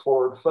that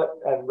forward foot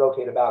and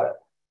rotate about it.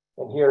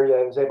 And here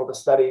I was able to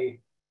study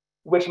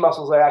which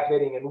muscles are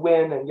activating and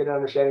when, and get an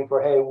understanding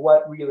for, hey,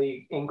 what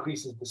really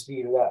increases the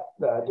speed of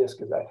that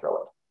disc as I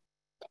throw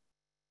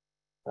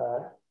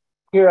it.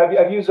 Here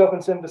I've used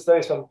OpenSim to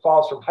study some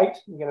falls from height.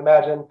 You can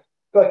imagine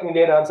collecting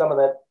data on someone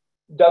that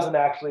doesn't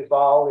actually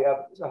fall. We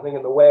have something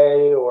in the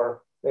way,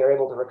 or they're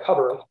able to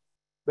recover.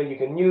 But you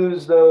can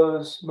use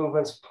those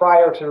movements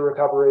prior to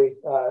recovery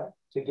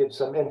to give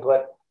some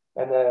input,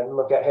 and then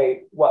look at,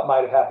 hey, what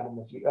might have happened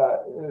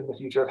in the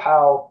future of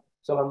how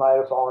someone might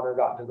have fallen or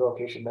gotten to the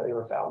location that they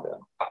were found in.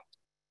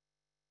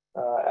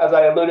 As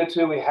I alluded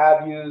to, we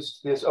have used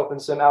this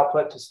OpenSim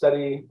output to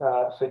study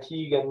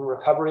fatigue and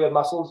recovery of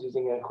muscles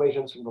using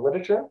equations from the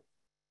literature.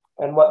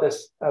 And what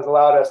this has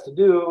allowed us to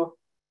do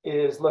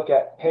is look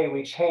at, hey,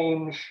 we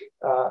change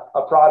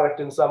a product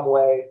in some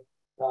way.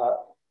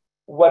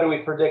 what do we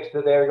predict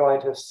that they're going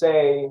to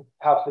say,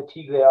 how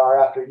fatigued they are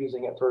after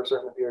using it for a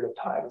certain period of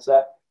time? So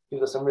that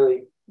gives us some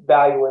really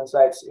valuable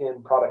insights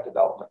in product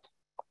development.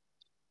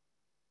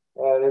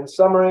 And in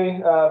summary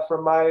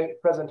from my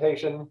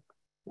presentation,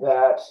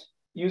 that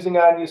using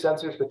IMU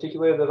sensors,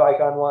 particularly the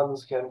Vicon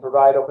ones, can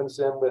provide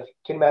OpenSim with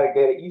kinematic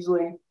data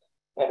easily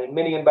and in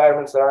many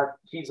environments that aren't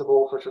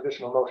feasible for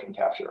traditional motion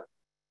capture.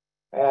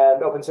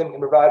 And OpenSim can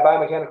provide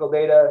biomechanical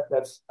data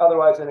that's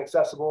otherwise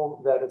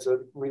inaccessible, that it's a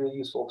really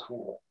useful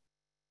tool.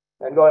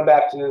 And going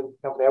back to the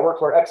company I work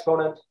for,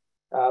 Exponent,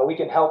 we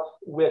can help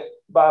with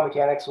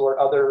biomechanics or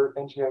other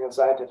engineering and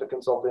scientific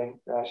consulting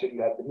should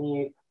you have the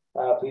need.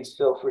 Please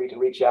feel free to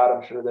reach out.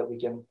 I'm sure that we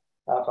can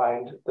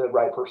find the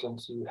right person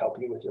to help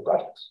you with your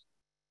projects.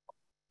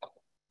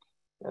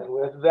 And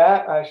with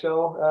that, I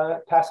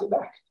shall pass it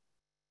back.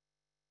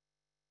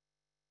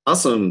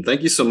 Awesome.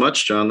 Thank you so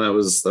much, John. That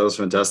was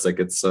fantastic.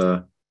 It's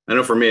I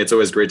know for me, it's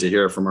always great to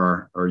hear from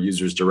our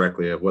users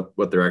directly of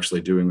what they're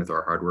actually doing with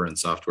our hardware and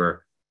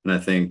software. And I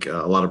think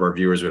a lot of our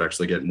viewers would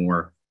actually get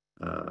more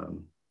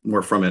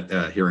from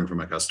it hearing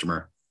from a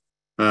customer.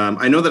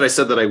 I know that I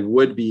said that I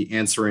would be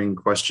answering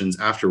questions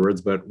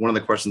afterwards, but one of the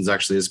questions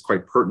actually is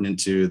quite pertinent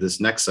to this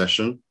next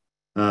session.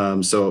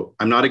 So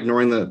I'm not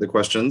ignoring the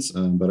questions,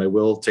 but I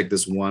will take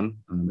this one.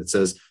 It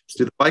says,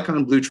 do the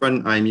Vicon Blue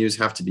Trident IMUs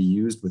have to be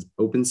used with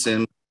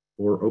OpenSim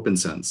or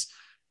OpenSense?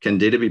 Can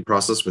data be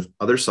processed with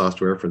other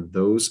software for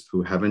those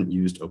who haven't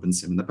used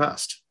OpenSim in the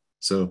past?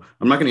 So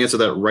I'm not going to answer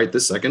that right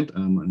this second,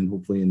 and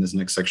hopefully in this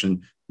next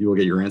section, you will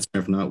get your answer.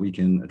 If not, we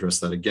can address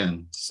that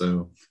again.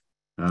 So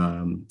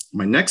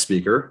my next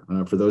speaker,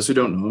 for those who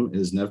don't know him,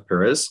 is Nev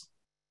Pires.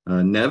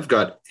 Nev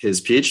got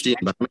his PhD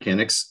in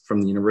biomechanics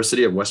from the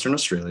University of Western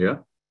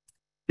Australia.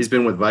 He's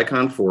been with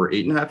Vicon for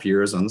 8.5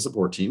 years on the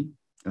support team.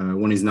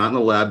 When he's not in the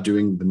lab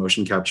doing the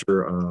motion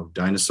capture of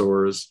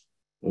dinosaurs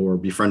or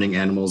befriending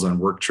animals on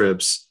work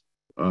trips,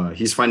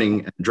 he's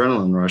finding an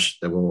adrenaline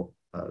rush that will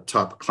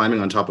climbing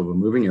on top of a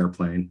moving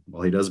airplane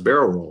while he does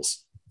barrel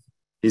rolls.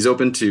 He's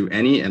open to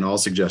any and all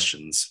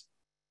suggestions.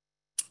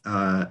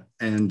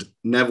 And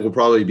Nev will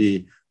probably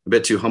be a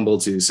bit too humble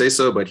to say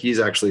so, but he's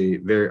actually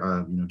very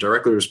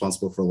directly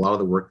responsible for a lot of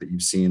the work that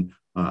you've seen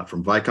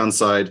from Vicon's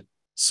side.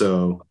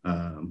 So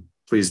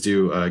please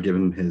do give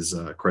him his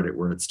credit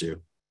where it's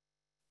due.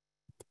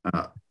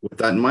 With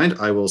that in mind,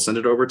 I will send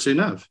it over to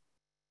Nev.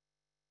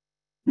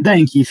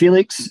 Thank you,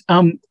 Felix.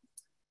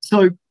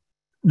 So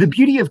the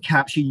beauty of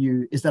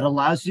CaptureU is that it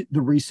allows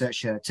the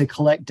researcher to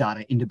collect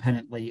data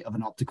independently of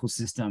an optical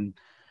system.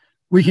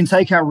 We can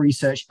take our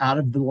research out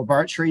of the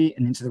laboratory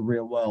and into the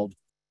real world.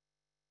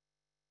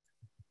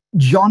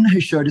 Jon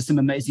has showed us some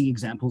amazing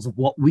examples of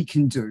what we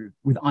can do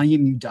with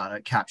IMU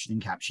data captured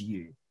in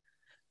CaptureU.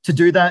 To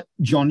do that,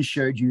 Jon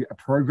showed you a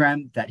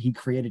program that he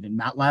created in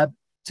MATLAB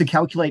to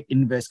calculate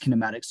inverse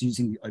kinematics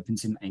using the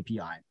OpenSim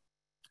API.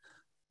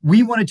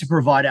 We wanted to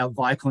provide our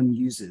Vicon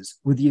users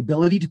with the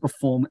ability to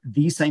perform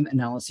these same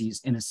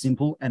analyses in a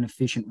simple and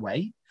efficient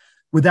way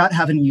without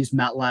having to use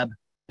MATLAB,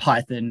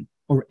 Python,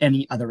 or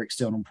any other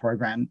external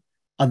program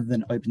other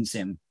than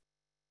OpenSim.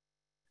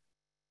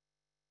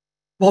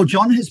 While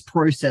Jon has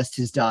processed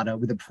his data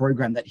with a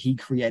program that he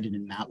created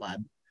in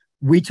MATLAB,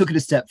 we took it a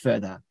step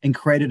further and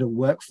created a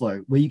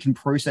workflow where you can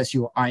process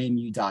your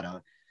IMU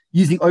data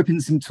using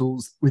OpenSim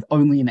tools with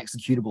only an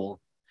executable,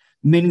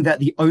 meaning that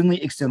the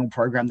only external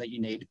program that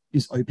you need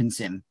is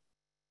OpenSim.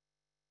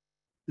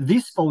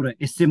 This folder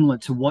is similar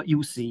to what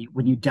you'll see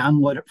when you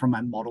download it from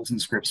my models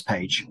and scripts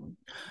page.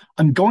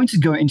 I'm going to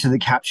go into the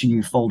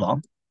CaptureU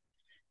folder,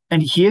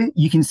 and here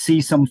you can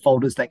see some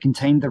folders that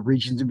contain the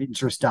regions of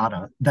interest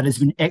data that has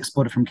been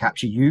exported from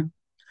CaptureU,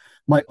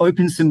 my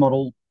OpenSim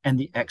model, and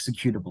the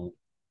executable.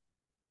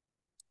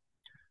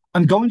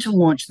 I'm going to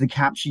launch the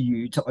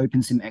CaptureU to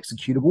OpenSim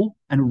executable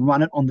and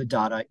run it on the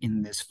data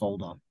in this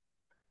folder.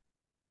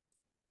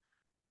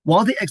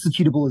 While the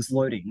executable is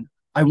loading,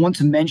 I want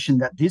to mention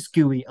that this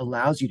GUI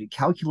allows you to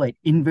calculate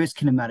inverse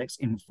kinematics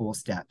in 4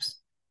 steps.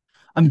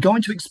 I'm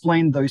going to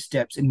explain those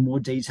steps in more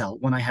detail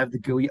when I have the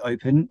GUI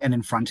open and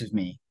in front of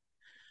me.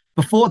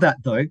 Before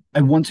that, though,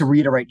 I want to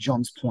reiterate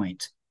Jon's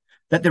point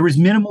that there is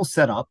minimal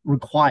setup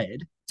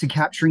required to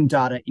capturing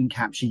data in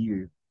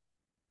CaptureU.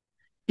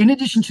 In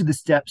addition to the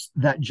steps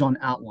that Jon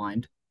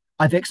outlined,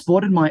 I've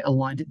exported my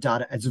aligned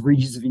data as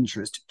regions of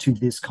interest to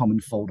this common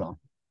folder.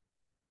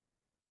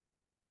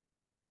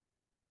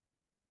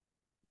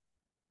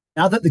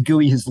 Now that the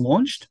GUI has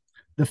launched,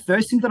 the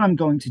first thing that I'm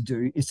going to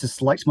do is to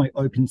select my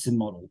OpenSim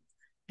model.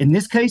 In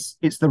this case,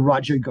 it's the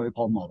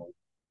Rajagopal model.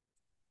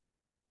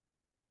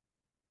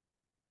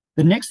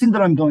 The next thing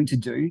that I'm going to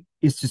do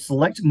is to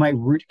select my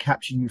root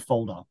CaptureU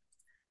folder.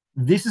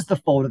 This is the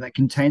folder that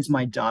contains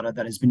my data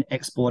that has been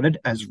exported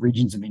as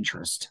regions of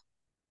interest.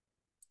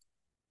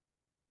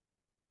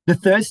 The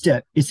third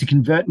step is to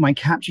convert my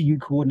CaptureU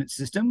coordinate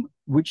system,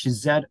 which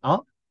is Z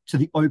up, to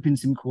the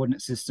OpenSim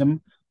coordinate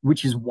system,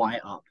 which is Y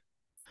up.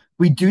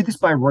 We do this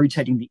by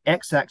rotating the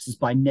x-axis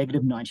by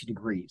 -90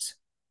 degrees.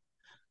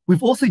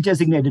 We've also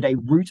designated a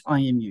root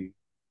IMU,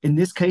 in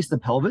this case the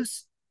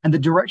pelvis, and the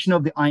direction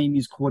of the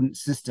IMU's coordinate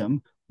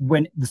system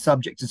when the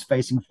subject is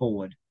facing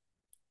forward.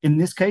 In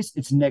this case,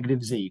 it's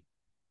 -z.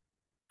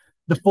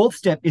 The fourth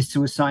step is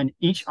to assign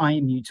each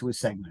IMU to a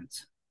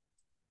segment.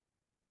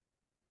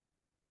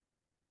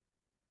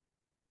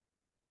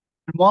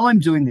 And while I'm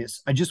doing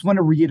this, I just want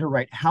to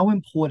reiterate how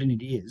important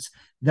it is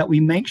that we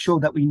make sure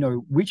that we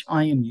know which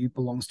IMU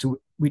belongs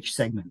to which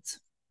segment.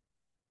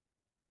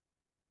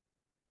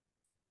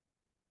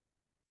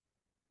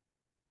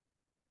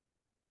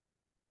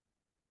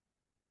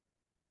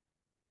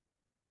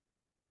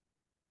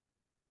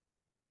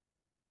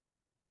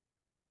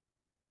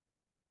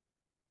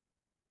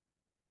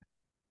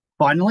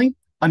 Finally,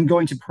 I'm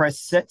going to press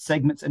Set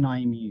Segments and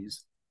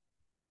IMUs.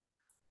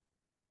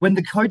 When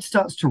the code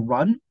starts to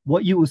run,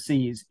 what you will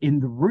see is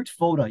in the root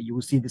folder, you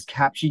will see this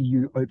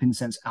CaptureU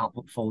OpenSense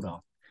output folder.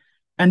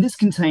 And this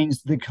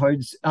contains the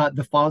codes,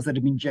 the files that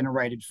have been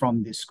generated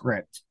from this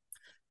script.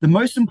 The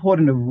most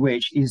important of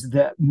which is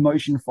the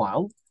motion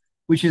file,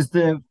 which is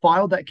the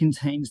file that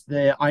contains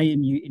the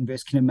IMU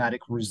inverse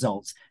kinematic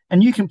results.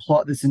 And you can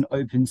plot this in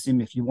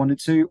OpenSim if you wanted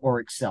to, or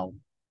Excel.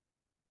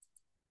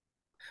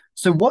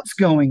 So what's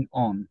going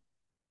on?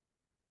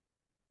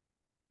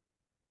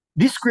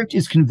 This script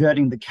is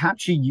converting the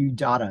CaptureU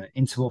data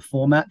into a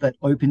format that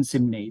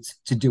OpenSim needs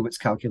to do its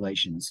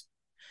calculations.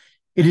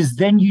 It is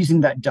then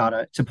using that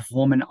data to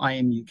perform an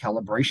IMU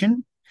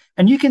calibration,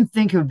 and you can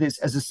think of this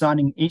as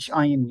assigning each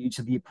IMU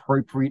to the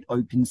appropriate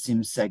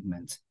OpenSim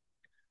segment.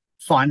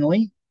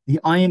 Finally,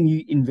 the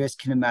IMU inverse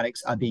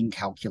kinematics are being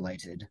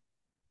calculated.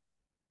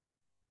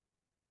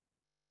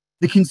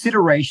 The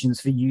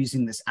considerations for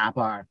using this app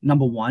are,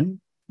 number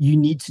one, you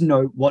need to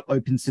know what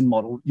OpenSim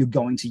model you're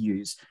going to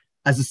use,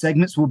 as the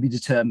segments will be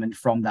determined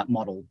from that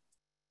model.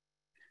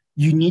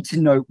 You need to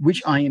know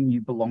which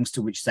IMU belongs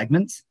to which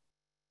segment.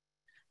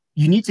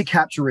 You need to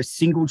capture a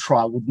single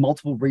trial with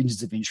multiple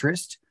regions of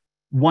interest,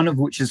 one of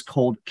which is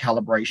called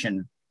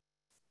calibration.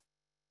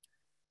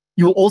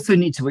 You'll also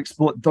need to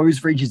export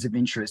those regions of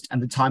interest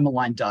and the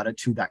time-aligned data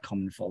to that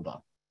common folder.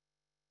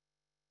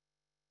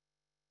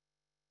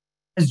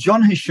 As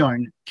Jon has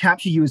shown,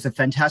 CaptureU is a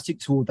fantastic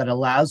tool that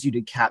allows you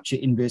to capture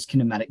inverse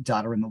kinematic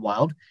data in the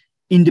wild,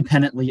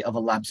 independently of a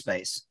lab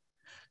space.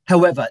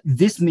 However,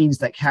 this means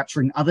that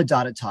capturing other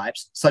data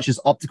types, such as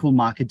optical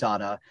marker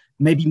data,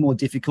 may be more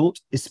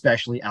difficult,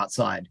 especially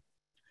outside.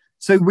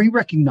 So we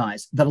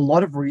recognize that a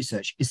lot of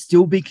research is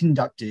still being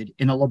conducted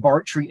in a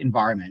laboratory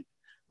environment,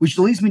 which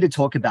leads me to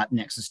talk about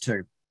Nexus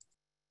 2.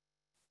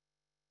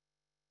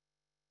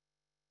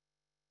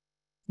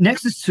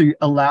 Nexus 2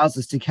 allows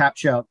us to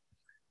capture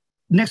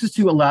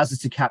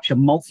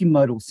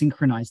multimodal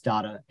synchronized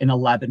data in a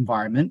lab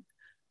environment,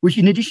 which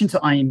in addition to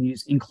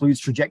IMUs includes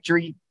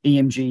trajectory,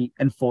 EMG,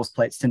 and force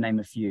plates, to name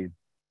a few.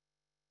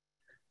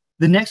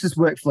 The Nexus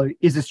workflow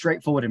is as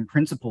straightforward in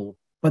principle,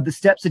 but the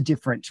steps are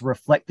different to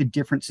reflect the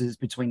differences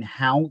between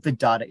how the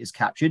data is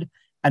captured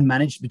and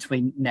managed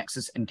between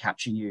Nexus and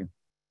CaptureU.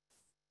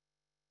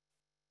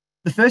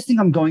 The first thing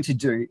I'm going to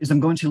do is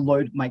I'm going to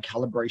load my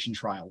calibration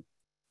trial.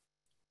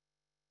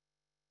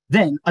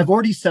 Then I've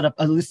already set up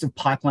a list of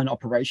pipeline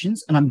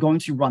operations, and I'm going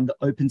to run the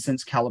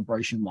OpenSense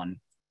calibration one.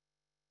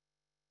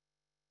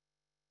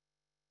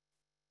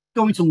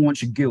 Going to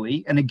launch a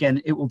GUI, and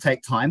again, it will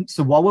take time.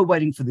 So while we're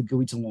waiting for the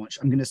GUI to launch,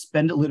 I'm going to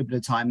spend a little bit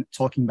of time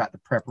talking about the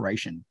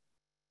preparation.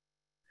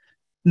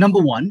 Number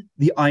one,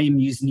 the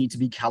IMUs need to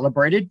be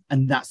calibrated,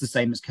 and that's the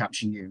same as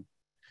CaptureU.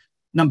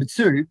 Number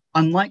two,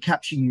 unlike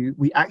CaptureU,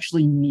 we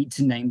actually need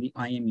to name the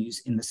IMUs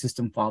in the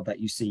system file that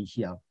you see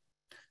here.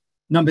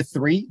 Number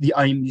three, the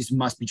IMUs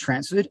must be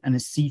transferred, and a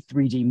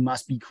C3D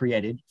must be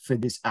created for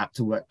this app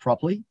to work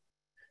properly.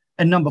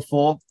 And number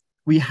four,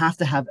 we have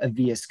to have a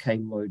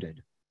VSK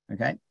loaded,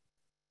 okay?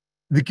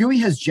 The GUI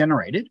has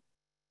generated.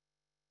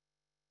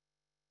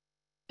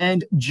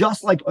 And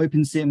just like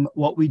OpenSim,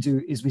 what we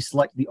do is we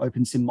select the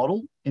OpenSim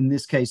model. In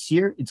this case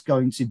here, it's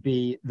going to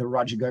be the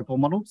Rajagopal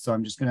model. So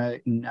I'm just going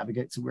to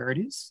navigate to where it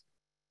is.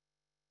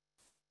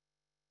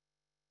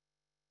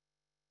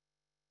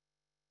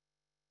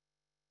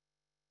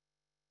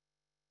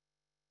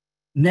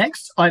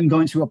 Next, I'm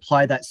going to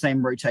apply that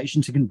same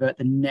rotation to convert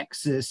the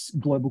Nexus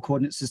global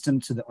coordinate system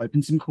to the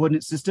OpenSim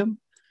coordinate system.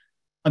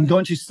 I'm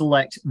going to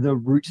select the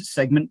root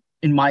segment.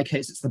 In my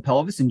case, it's the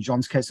pelvis. In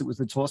Jon's case, it was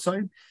the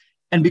torso.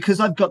 And because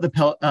I've got the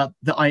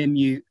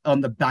IMU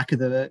on the back of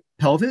the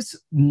pelvis,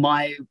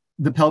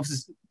 the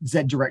pelvis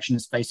Z direction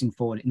is facing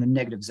forward in the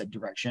negative Z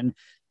direction.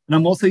 And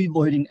I'm also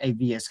loading a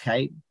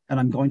VSK, and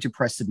I'm going to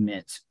press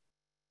submit.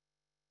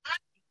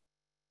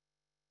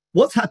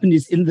 What's happened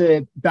is in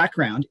the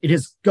background, it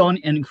has gone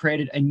and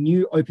created a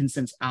new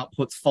OpenSense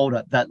outputs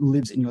folder that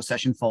lives in your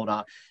session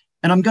folder.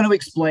 And I'm going to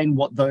explain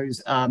what those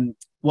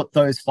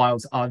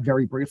files are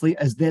very briefly,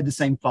 as they're the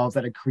same files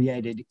that are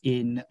created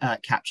in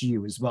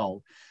CaptureU as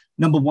well.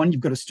 Number one,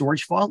 you've got a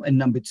storage file, and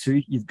number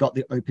two, you've got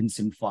the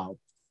OpenSim file.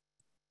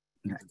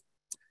 Okay.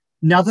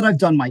 Now that I've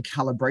done my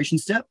calibration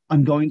step,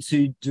 I'm going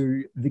to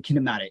do the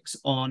kinematics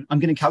on, I'm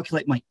going to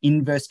calculate my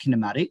inverse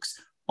kinematics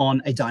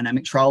on a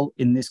dynamic trial,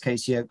 in this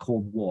case here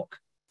called walk.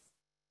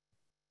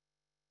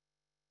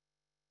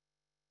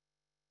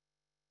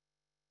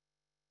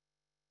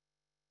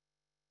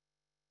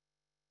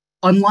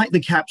 Unlike the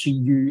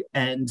CaptureU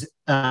and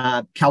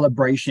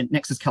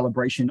Nexus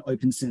calibration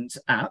OpenSense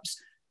apps,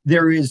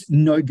 there is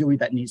no GUI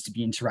that needs to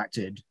be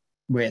interacted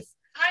with.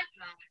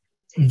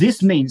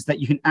 This means that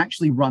you can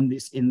actually run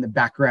this in the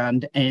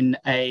background in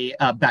a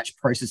batch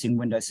processing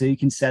window. So you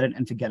can set it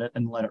and forget it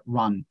and let it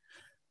run.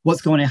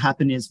 What's going to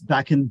happen is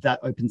back in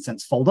that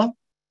OpenSense folder,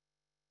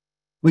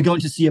 we're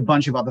going to see a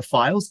bunch of other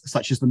files,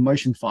 such as the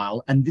motion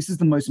file. And this is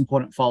the most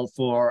important file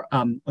for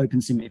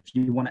OpenSim if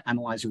you want to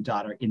analyze your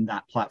data in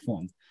that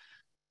platform.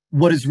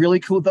 What is really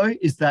cool, though,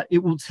 is that it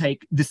will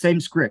take the same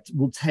script,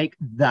 will take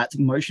that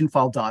motion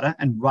file data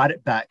and write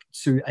it back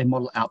to a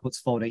model outputs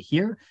folder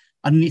here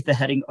underneath the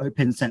heading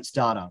OpenSense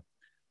data.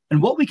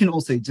 And what we can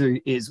also do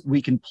is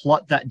we can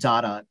plot that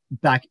data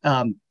back,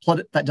 plot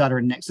that data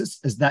in Nexus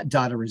as that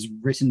data is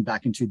written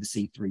back into the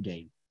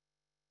C3D.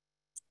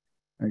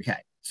 Okay,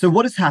 so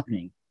what is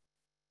happening?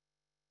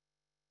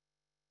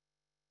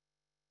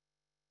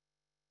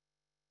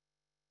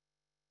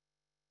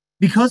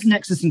 Because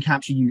Nexus and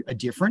CaptureU are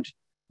different,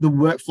 the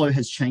workflow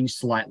has changed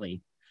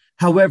slightly.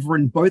 However,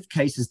 in both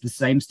cases, the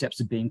same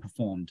steps are being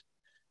performed.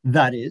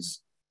 That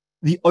is,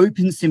 the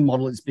OpenSim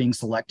model is being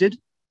selected,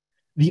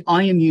 the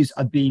IMUs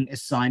are being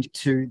assigned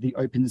to the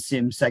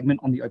OpenSim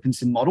segment on the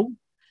OpenSim model,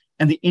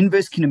 and the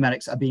inverse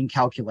kinematics are being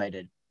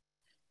calculated.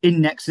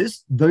 In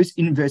Nexus, those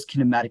inverse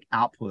kinematic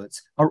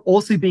outputs are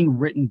also being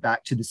written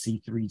back to the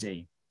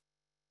C3D.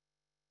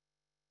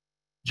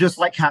 Just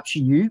like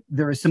CaptureU,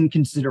 there are some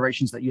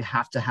considerations that you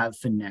have to have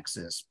for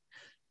Nexus.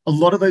 A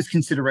lot of those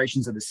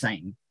considerations are the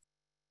same.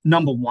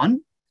 Number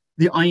one,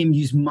 the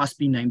IMUs must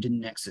be named in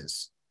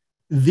Nexus.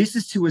 This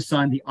is to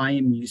assign the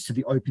IMUs to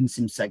the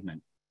OpenSim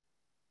segment.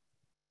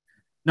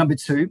 Number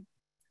two,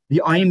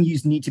 the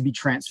IMUs need to be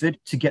transferred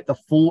to get the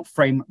full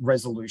frame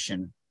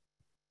resolution.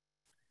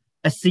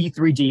 A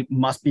C3D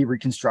must be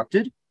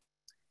reconstructed,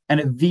 and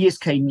a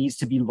VSK needs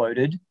to be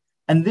loaded.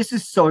 And this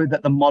is so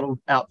that the model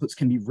outputs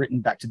can be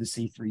written back to the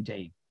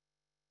C3D.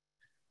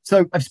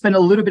 So I've spent a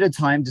little bit of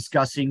time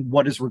discussing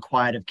what is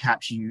required of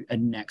CaptureU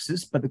and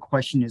Nexus, but the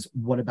question is,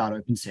 what about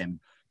OpenSim?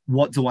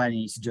 What do I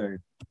need to do?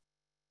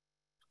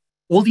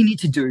 All you need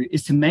to do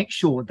is to make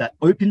sure that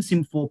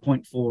OpenSim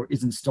 4.4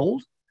 is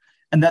installed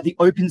and that the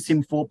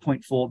OpenSim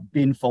 4.4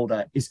 bin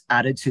folder is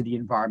added to the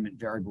environment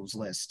variables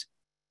list.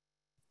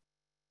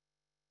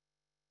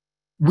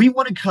 We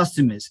wanted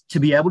customers to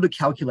be able to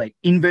calculate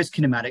inverse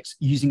kinematics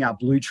using our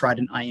Blue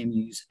Trident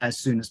IMUs as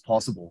soon as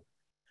possible.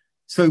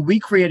 So we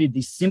created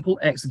these simple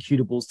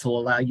executables to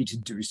allow you to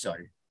do so.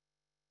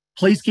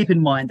 Please keep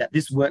in mind that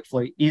this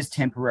workflow is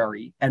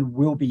temporary and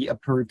will be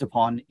approved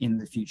upon in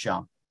the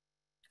future.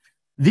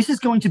 This is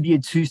going to be a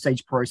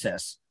two-stage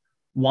process.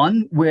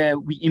 One, where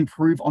we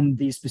improve on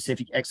these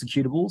specific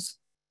executables.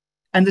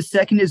 And the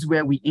second is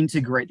where we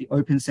integrate the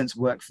OpenSense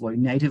workflow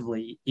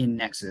natively in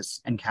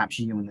Nexus and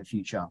CaptureU in the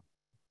future.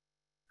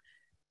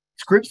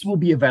 Scripts will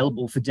be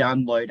available for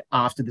download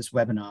after this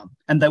webinar,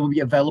 and they will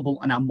be available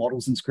on our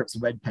Models and Scripts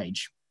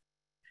webpage.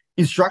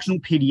 Instructional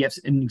PDFs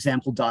and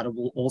example data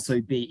will also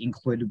be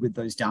included with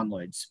those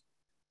downloads.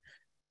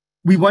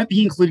 We won't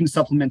be including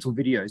supplemental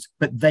videos,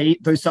 but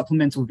those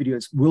supplemental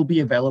videos will be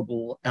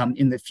available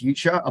in the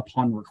future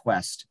upon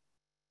request.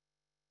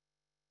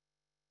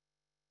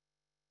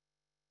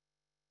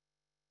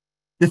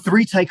 The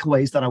three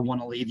takeaways that I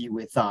want to leave you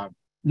with are,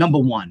 number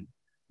one,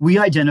 we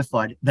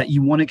identified that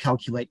you want to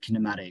calculate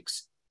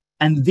kinematics,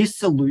 and this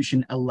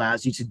solution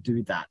allows you to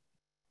do that.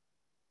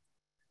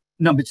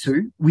 Number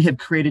two, we have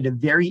created a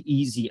very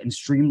easy and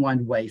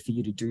streamlined way for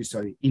you to do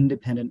so,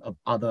 independent of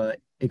other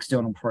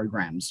external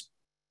programs.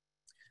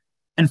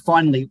 And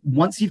finally,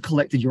 once you've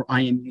collected your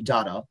IMU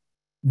data,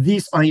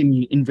 this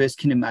IMU inverse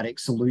kinematic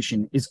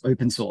solution is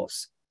open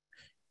source.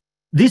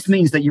 This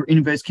means that your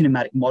inverse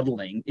kinematic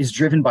modeling is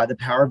driven by the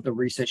power of the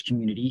research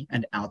community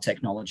and our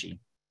technology.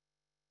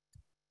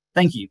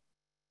 Thank you.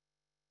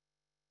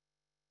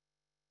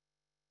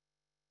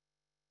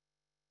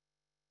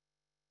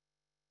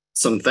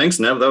 Some thanks,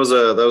 Nev. That was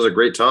a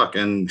great talk,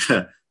 and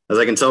as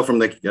I can tell from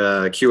the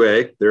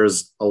QA,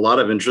 there's a lot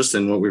of interest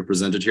in what we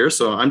presented here.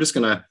 So I'm just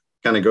going to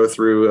kind of go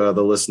through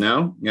the list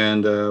now,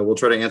 and we'll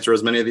try to answer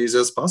as many of these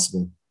as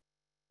possible.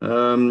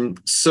 The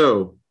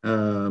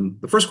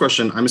first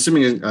question, I'm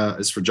assuming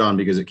is for Jon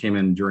because it came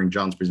in during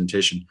Jon's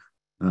presentation.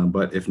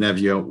 But if Nev,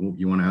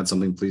 you want to add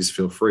something, please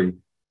feel free.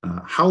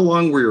 How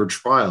long were your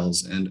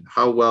trials, and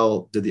how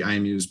well did the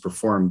IMUs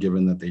perform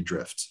given that they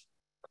drift?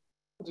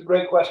 It's a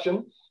great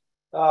question.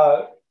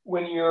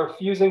 When you're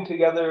fusing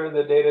together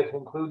the data to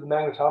include the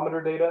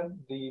magnetometer data,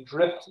 the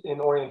drift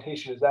in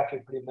orientation is actually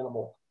pretty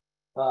minimal.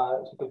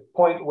 To the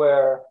point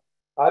where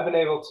I've been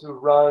able to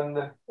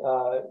run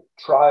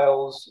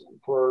trials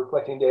for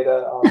collecting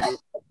data on the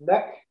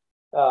neck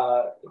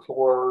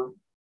for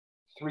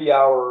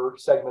 3-hour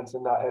segments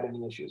and not had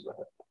any issues with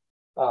it.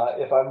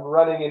 If I'm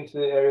running into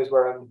areas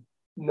where I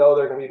know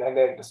there are going to be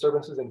magnetic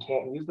disturbances and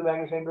can't use the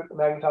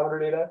magnetometer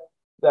data,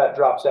 that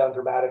drops down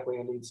dramatically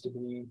and needs to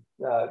be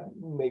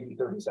maybe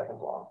 30 seconds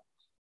long.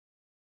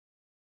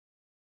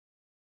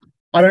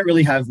 I don't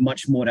really have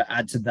much more to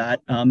add to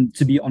that.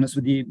 To be honest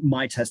with you,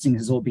 my testing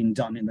has all been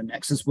done in the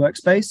Nexus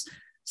workspace.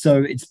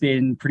 So it's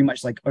been pretty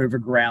much like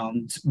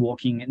overground,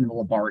 walking in the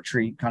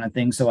laboratory kind of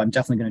thing. So I'm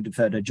definitely going to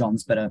defer to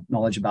Jon's better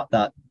knowledge about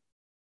that.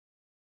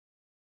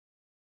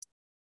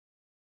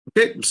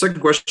 Okay,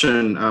 second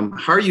question.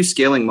 How are you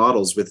scaling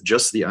models with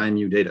just the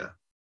IMU data?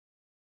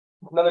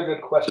 Another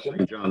good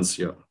question. Jon's,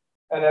 yeah.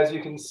 And as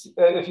you can see,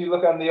 if you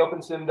look on the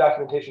OpenSim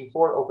documentation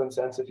for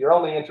OpenSense, if you're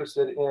only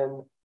interested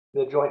in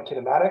the joint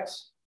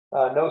kinematics,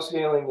 no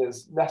scaling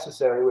is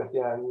necessary with the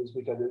IMUs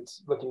because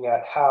it's looking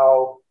at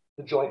how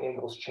the joint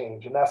angles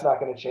change. And that's not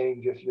going to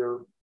change if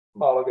your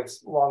model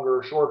gets longer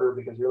or shorter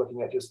because you're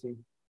looking at just the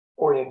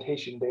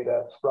orientation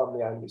data from the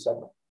IMU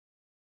segment.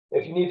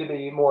 If you need to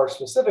be more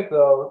specific,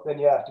 though, then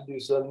you have to do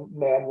some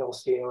manual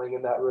scaling,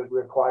 and that would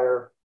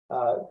require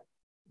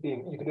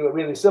you can do it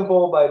really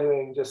simple by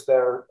doing just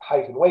their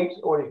height and weight,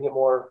 or you can get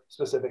more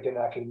specific and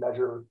actually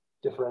measure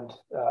different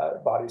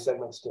body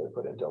segments to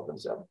put into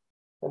OpenSim.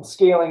 And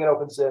scaling in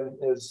OpenSim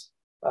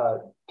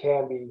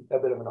can be a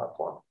bit of an art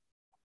form.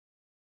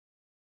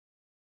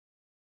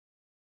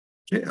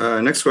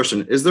 Okay, next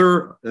question. Is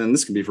there, and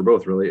this can be for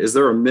both really, is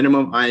there a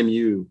minimum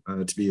IMU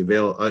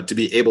to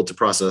be able to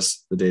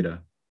process the data?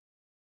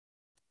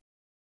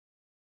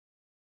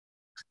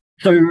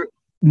 So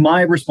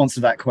my response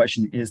to that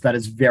question is that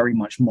is very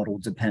much model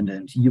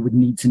dependent. You would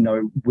need to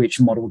know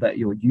which model that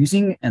you're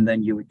using, and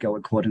then you would go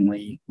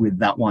accordingly with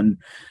that one.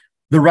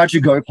 The Roger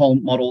Gopal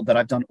model that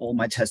I've done all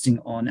my testing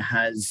on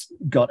has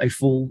got a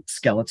full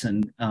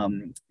skeleton.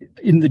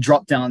 In the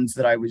drop downs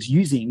that I was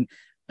using,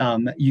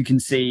 you can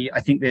see,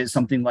 I think there's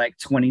something like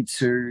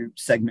 22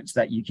 segments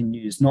that you can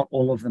use, not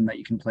all of them that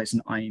you can place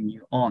an IMU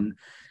on.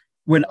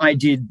 When I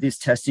did this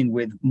testing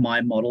with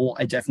my model,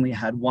 I definitely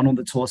had one on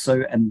the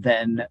torso and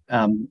then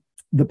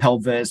the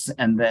pelvis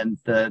and then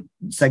the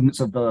segments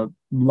of the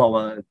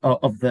lower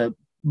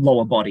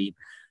body.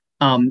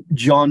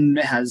 Jon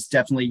has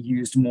definitely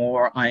used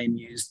more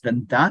IMUs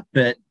than that,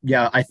 but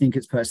yeah, I think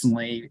it's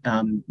personally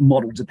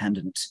model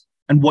dependent.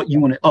 And what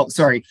you want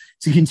to,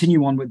 to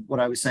continue on with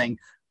what I was saying,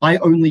 I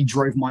only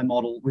drove my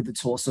model with the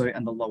torso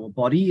and the lower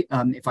body.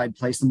 If I'd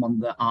placed them on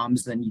the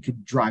arms, then you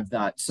could drive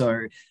that.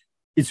 So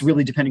it's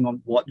really depending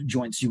on what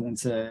joints you want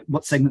to,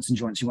 what segments and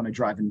joints you want to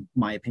drive, in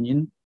my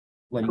opinion.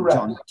 Letting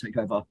Jon take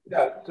over.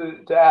 Yeah,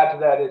 to add to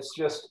that, it's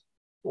just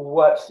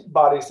what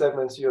body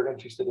segments you're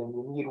interested in.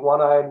 You need one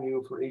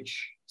IMU for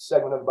each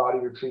segment of the body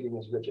you're treating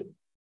as rigid.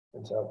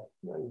 And so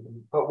you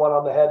can put one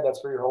on the head, that's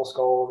for your whole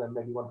skull, and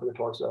then maybe one for the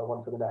torso,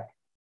 one for the neck.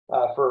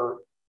 For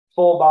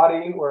full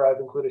body, where I've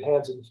included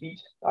hands and feet,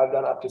 I've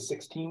done up to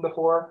 16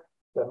 before.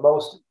 The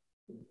most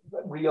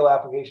real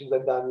applications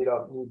I've done, you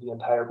don't need the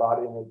entire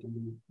body, and it can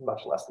be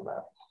much less than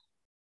that.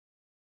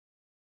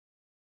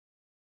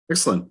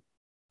 Excellent.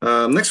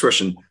 Next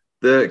question.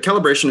 The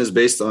calibration is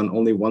based on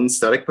only one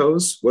static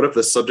pose. What if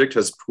the subject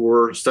has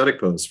poor static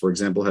pose? For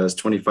example, has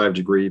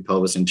 25-degree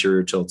pelvis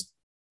anterior tilt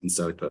in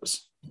static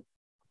pose.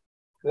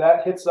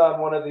 That hits on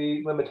one of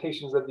the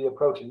limitations of the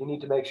approach, and you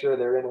need to make sure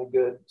they're in a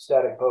good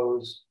static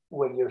pose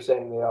when you're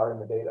saying they are in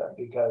the data,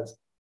 because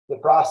the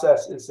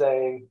process is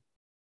saying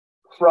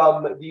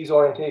from these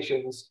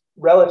orientations,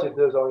 relative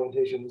to those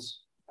orientations,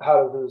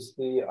 how does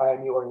the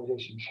IMU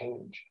orientation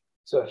change?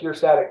 So if your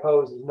static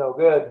pose is no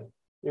good,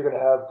 you're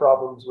going to have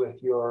problems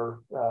with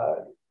your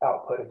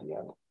output at the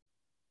end.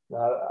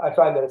 I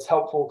find that it's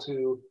helpful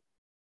to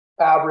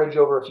average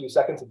over a few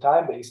seconds of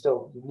time, but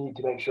you need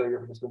to make sure your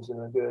participant's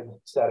in a good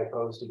static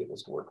pose to get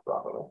this to work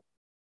properly.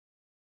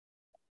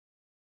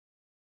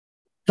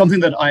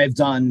 Something that I have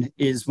done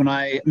is when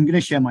I'm going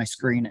to share my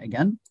screen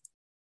again.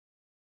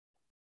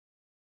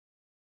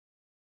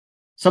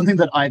 Something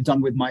that I've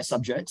done with my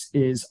subjects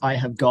is I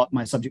have got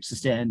my subjects to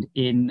stand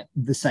in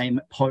the same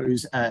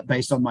pose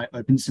based on my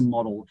OpenSim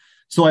model.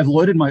 So I've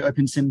loaded my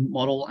OpenSim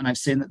model and I've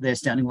seen that they're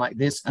standing like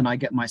this, and I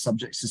get my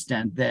subjects to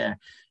stand there.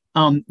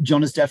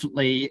 Jon is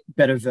definitely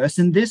better versed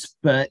in this,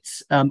 but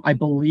I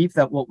believe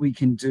that what we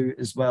can do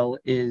as well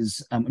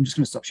is, I'm just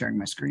going to stop sharing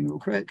my screen real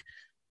quick.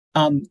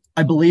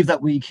 I believe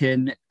that we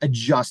can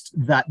adjust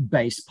that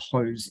base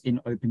pose in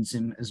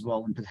OpenSim as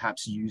well, and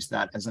perhaps use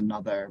that as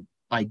another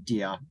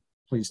idea.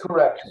 Please.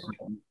 Correct.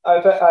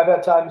 I've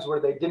had times where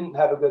they didn't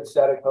have a good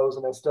static pose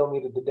and I still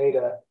needed the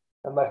data.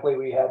 And luckily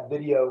we had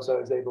video, so I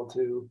was able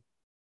to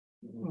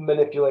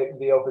manipulate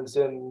the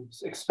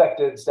OpenSim's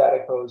expected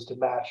static pose to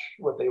match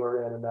what they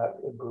were in, and that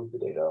improved the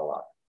data a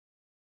lot.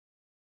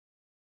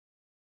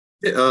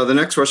 The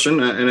next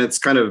question, and it's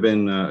kind of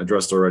been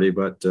addressed already,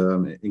 but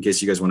in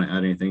case you guys want to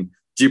add anything,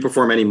 do you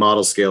perform any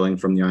model scaling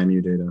from the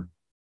IMU data?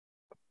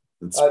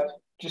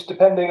 Just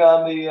depending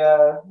on the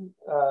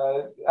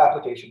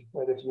application.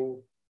 Right? If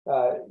you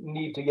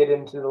need to get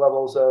into the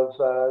levels of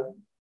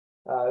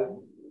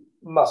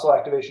muscle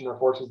activation or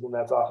forces, then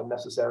that's often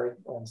necessary.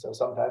 And so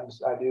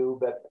sometimes I do,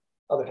 but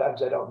other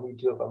times I don't need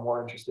to. If I'm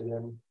more interested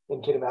in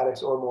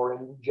kinematics or more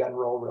in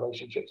general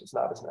relationships, it's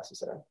not as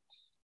necessary.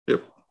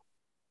 Yep.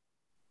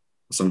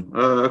 Awesome.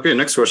 Okay,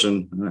 next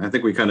question. I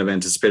think we kind of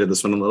anticipated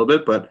this one a little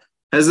bit, but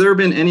Has there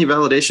been any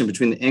validation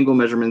between the angle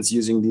measurements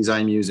using these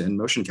IMUs and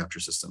motion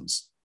capture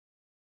systems?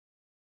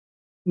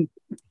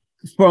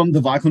 From the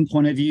Vicon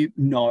point of view,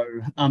 no.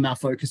 Our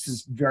focus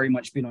has very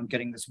much been on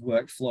getting this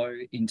workflow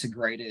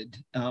integrated.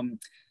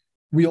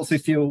 We also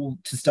feel,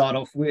 to start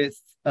off with,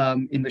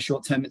 in the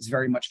short term, it's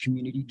very much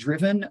community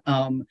driven.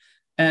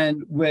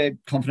 And we're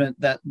confident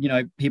that,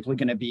 people are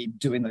going to be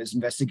doing those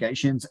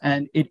investigations.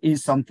 And it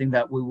is something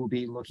that we will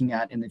be looking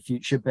at in the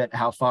future, but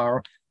how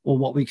far or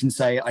what we can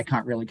say, I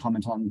can't really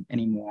comment on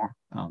anymore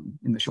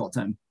in the short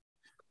term.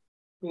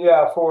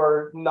 Yeah,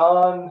 for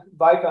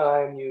non-Vicon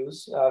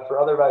IMUs, for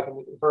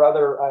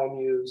other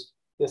IMUs,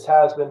 this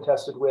has been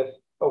tested with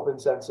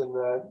OpenSense in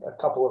a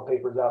couple of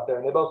papers out there,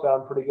 and they both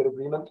found pretty good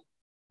agreement.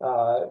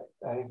 I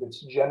think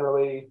it's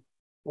generally,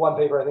 one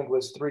paper I think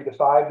was 3 to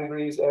 5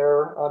 degrees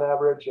error on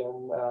average,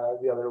 and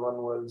the other one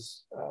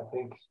was I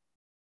think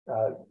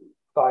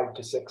 5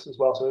 to 6 as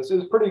well. So this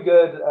is pretty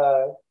good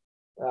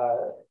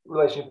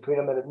relationship between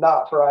them, and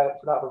not for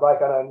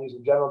Vicon IMUs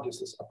in general, just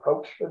this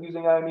approach of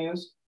using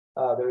IMUs.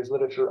 There is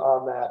literature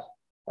on that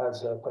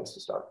as a place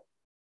to start.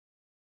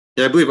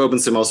 Yeah, I believe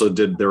OpenSim also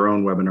did their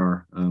own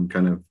webinar,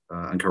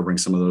 uncovering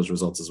some of those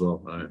results as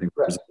well. I think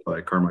presented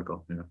by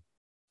Carmichael. Yeah.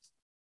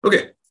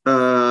 Okay.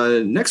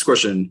 Next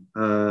question.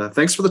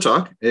 Thanks for the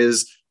talk.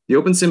 Is the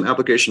OpenSim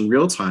application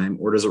real time,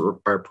 or does it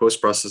require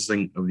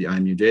post-processing of the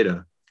IMU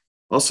data?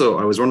 Also,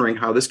 I was wondering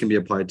how this can be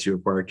applied to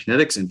acquire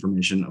kinetics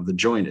information of the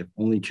joint if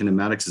only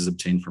kinematics is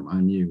obtained from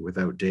IMU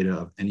without data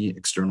of any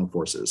external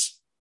forces.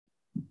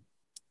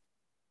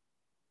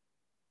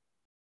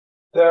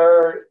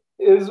 There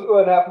is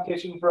an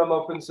application from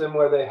OpenSim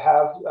where they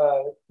have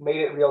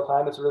made it real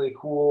time. It's a really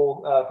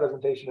cool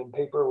presentation and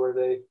paper where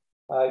they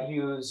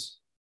use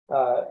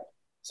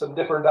some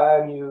different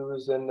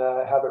IMUs and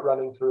have it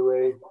running through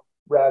a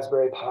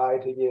Raspberry Pi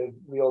to give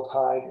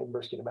real-time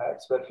inverse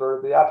kinematics. But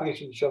for the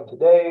application shown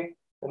today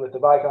and with the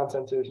Vicon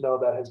sensors, no,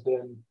 that has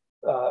been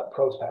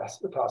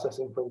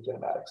processing for the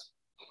kinematics.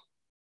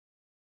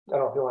 I don't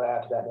know if you want to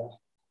add to that, Nev.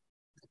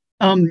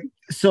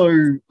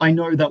 So I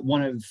know that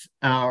one of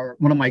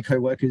my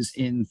co-workers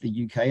in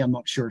the UK, I'm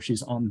not sure if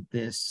she's on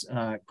this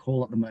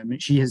call at the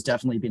moment, she has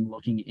definitely been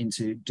looking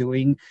into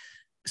doing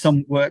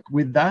some work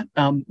with that.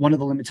 One of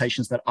the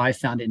limitations that I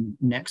found in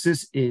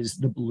Nexus is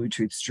the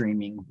Bluetooth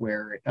streaming,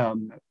 where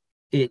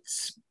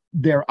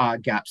there are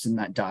gaps in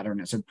that data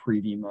and it's a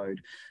preview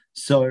mode.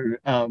 So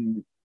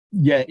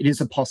yeah, it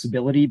is a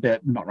possibility,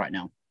 but not right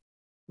now.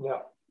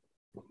 Yeah.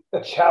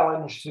 A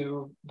challenge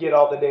to get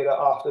all the data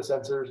off the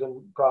sensors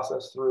and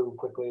process through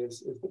quickly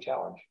is the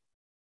challenge.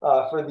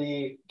 For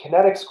the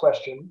kinetics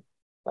question,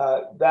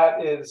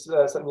 that is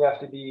something you have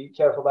to be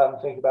careful about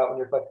and think about when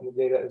you're collecting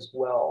the data as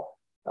well.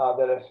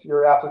 That if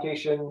your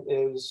application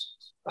is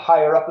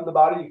higher up in the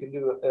body, you can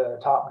do a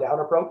top-down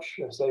approach.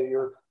 Say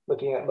you're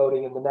looking at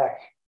loading in the neck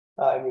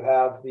and you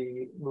have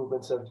the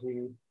movements of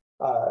the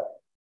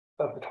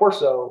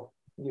torso,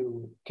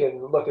 you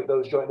can look at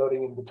those joint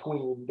loading in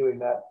between doing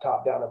that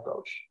top-down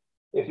approach.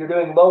 If you're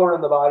doing lower in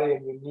the body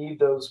and you need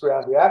those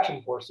ground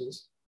reaction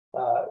forces,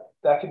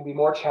 that can be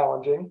more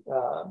challenging.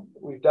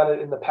 We've done it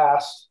in the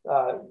past.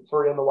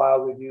 For in the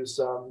wild, we've used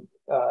some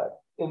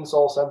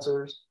insole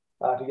sensors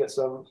to get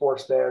some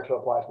force there to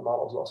apply to the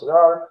model as well. So there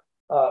are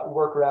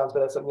workarounds,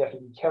 but that's something you have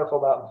to be careful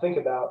about and think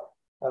about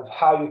of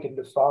how you can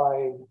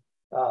define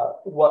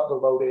what the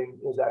loading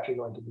is actually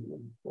going to be,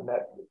 and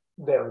that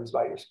varies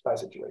by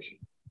situation.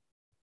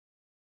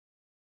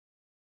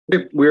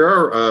 We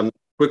are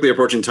quickly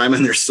approaching time,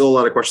 and there's still a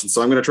lot of questions,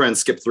 so I'm going to try and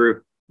skip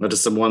through to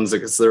some ones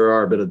because there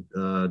are a bit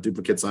of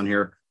duplicates on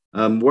here.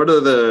 What are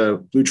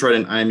the Blue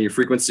Trident IMU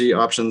frequency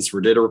options for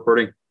data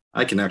recording?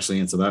 I can actually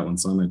answer that one,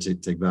 so I'm going to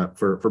take that.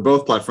 For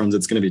both platforms,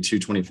 it's going to be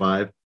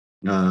 225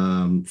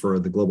 for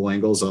the global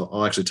angles.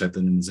 I'll actually type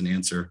that in as an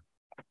answer.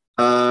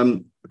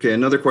 Okay,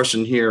 another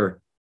question here.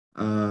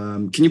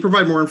 Can you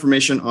provide more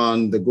information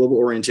on the global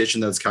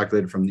orientation that's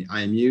calculated from the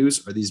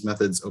IMUs? Are these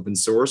methods open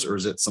source, or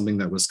is it something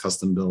that was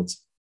custom built?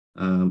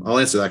 I'll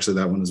answer actually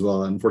that one as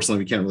well.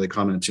 Unfortunately, we can't really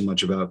comment too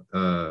much about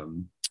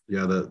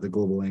the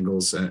global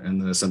angles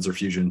and the sensor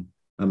fusion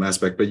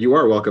aspect, but you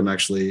are welcome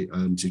actually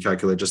to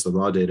calculate just the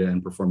raw data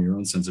and perform your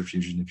own sensor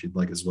fusion if you'd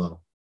like as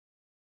well.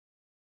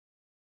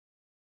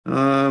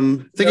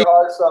 There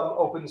are some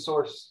open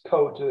source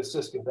code to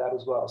assist with that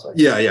as well. So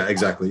yeah,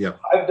 exactly. Yeah.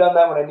 I've done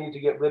that when I need to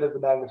get rid of the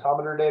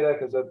magnetometer data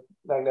because of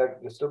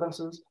magnetic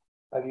disturbances.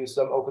 I've used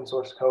some open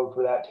source code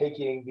for that,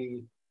 taking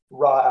the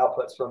raw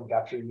outputs from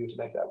Capture U to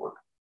make that work.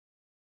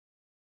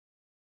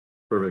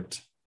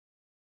 Perfect.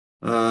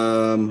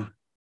 How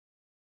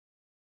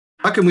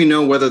can we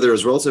know whether there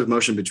is relative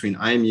motion between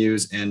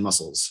IMUs and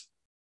muscles?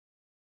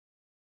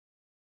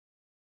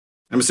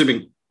 I'm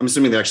assuming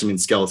they actually mean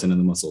skeleton and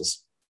the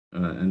muscles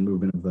and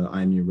movement of the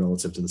IMU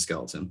relative to the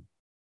skeleton.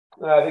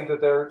 I think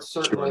that they're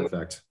certainly,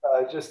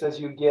 just as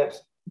you get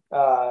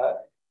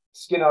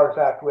skin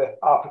artifact with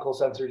optical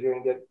sensors, you're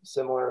going to get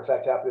similar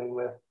effect happening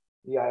with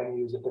the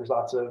IMUs. If there's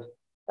lots of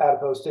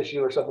adipose tissue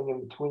or something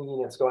in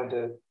between, it's going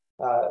to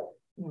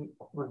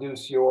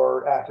reduce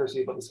your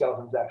accuracy of what the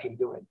skeleton is actually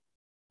doing.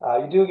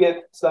 You do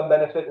get some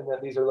benefit in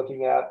that these are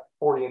looking at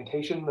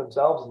orientation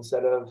themselves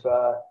instead of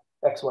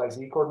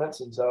XYZ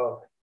coordinates. And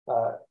so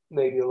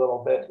maybe a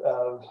little bit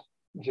of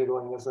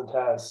jiggling isn't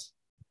as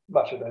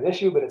much of an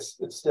issue, but it's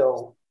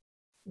still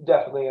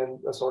definitely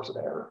a source of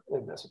error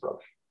in this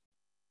approach.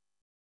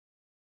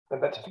 And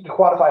but to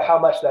quantify how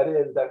much that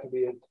is, that could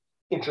be an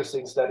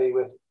interesting study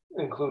with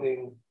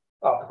including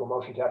optical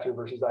motion capture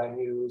versus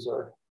IMUs,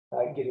 or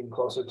getting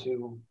closer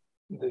to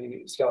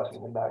the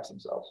skeleton and max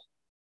themselves.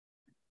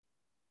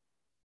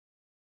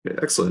 Okay,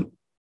 excellent.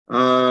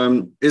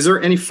 Is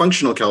there any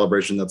functional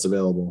calibration that's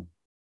available?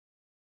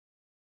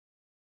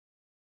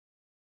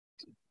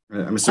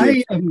 I'm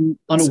assuming I am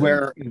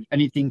unaware of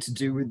anything to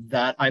do with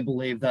that. I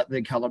believe that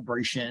the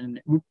calibration,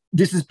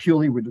 this is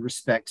purely with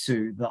respect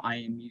to the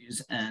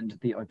IMUs and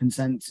the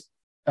OpenSense,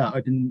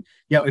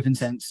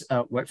 OpenSense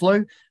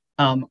workflow.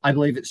 I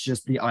believe it's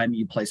just the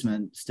IMU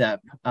placement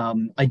step.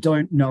 I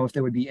don't know if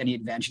there would be any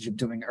advantage of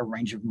doing a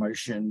range of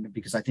motion,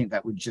 because I think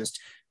that would just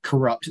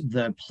corrupt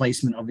the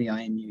placement of the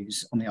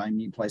IMUs on the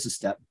IMU placer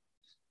step.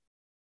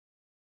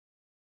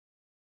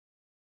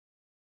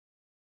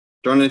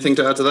 Jon, anything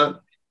to add to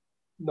that?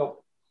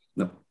 No.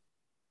 No.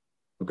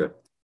 Okay.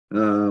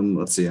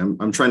 Let's see.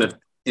 I'm trying to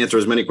answer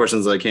as many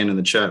questions as I can in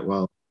the chat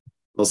while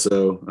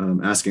also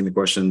asking the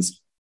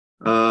questions.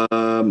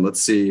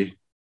 Let's see.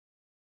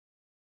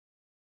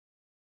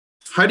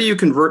 How do you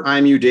convert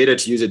IMU data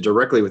to use it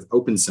directly with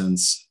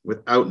OpenSense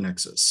without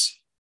Nexus?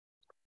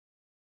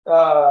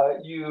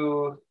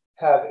 You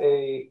have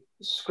a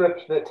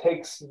script that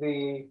takes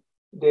the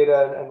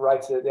data and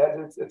writes it.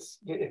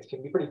 It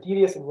can be pretty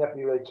tedious, and you have to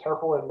be really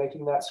careful in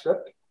making that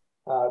script.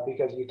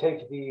 Because you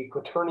take the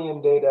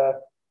quaternion data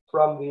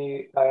from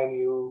the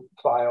IMU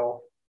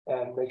file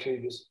and make sure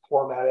you just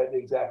format it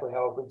exactly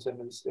how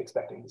OpenSim is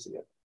expecting to see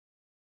it.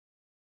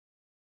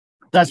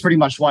 That's pretty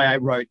much why I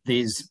wrote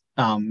these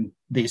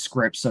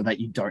scripts, so that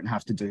you don't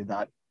have to do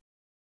that.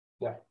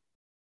 Yeah.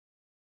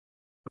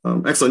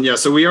 Excellent. Yeah.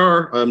 So we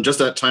are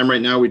just at time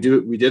right now. We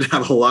did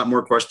have a lot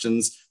more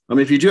questions.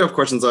 If you do have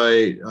questions,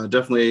 I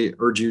definitely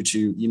urge you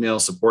to email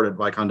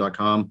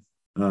support@vicon.com.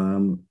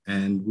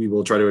 And we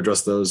will try to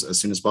address those as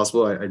soon as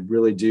possible. I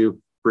really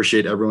do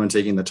appreciate everyone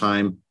taking the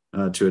time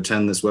to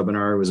attend this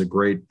webinar. It was a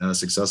great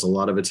success, a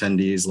lot of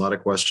attendees, a lot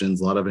of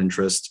questions, a lot of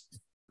interest.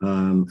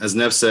 As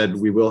Nev said,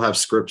 we will have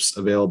scripts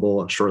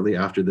available shortly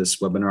after this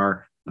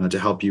webinar to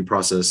help you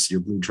process your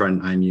Blue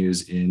Trident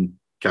IMUs in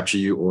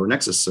CaptureU or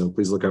Nexus. So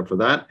please look out for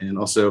that. And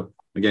also,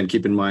 again,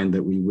 keep in mind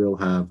that we will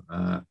have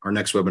our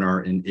next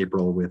webinar in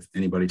April with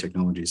Anybody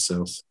Technologies.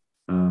 So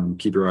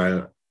keep your eye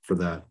out for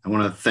that. I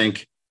want to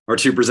thank our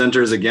two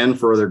presenters again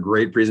for their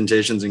great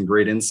presentations and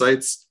great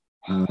insights.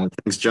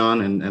 Thanks,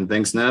 Jon, and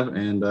thanks, Nev,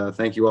 and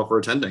thank you all for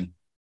attending.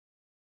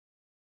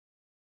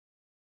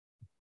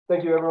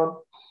 Thank you, everyone.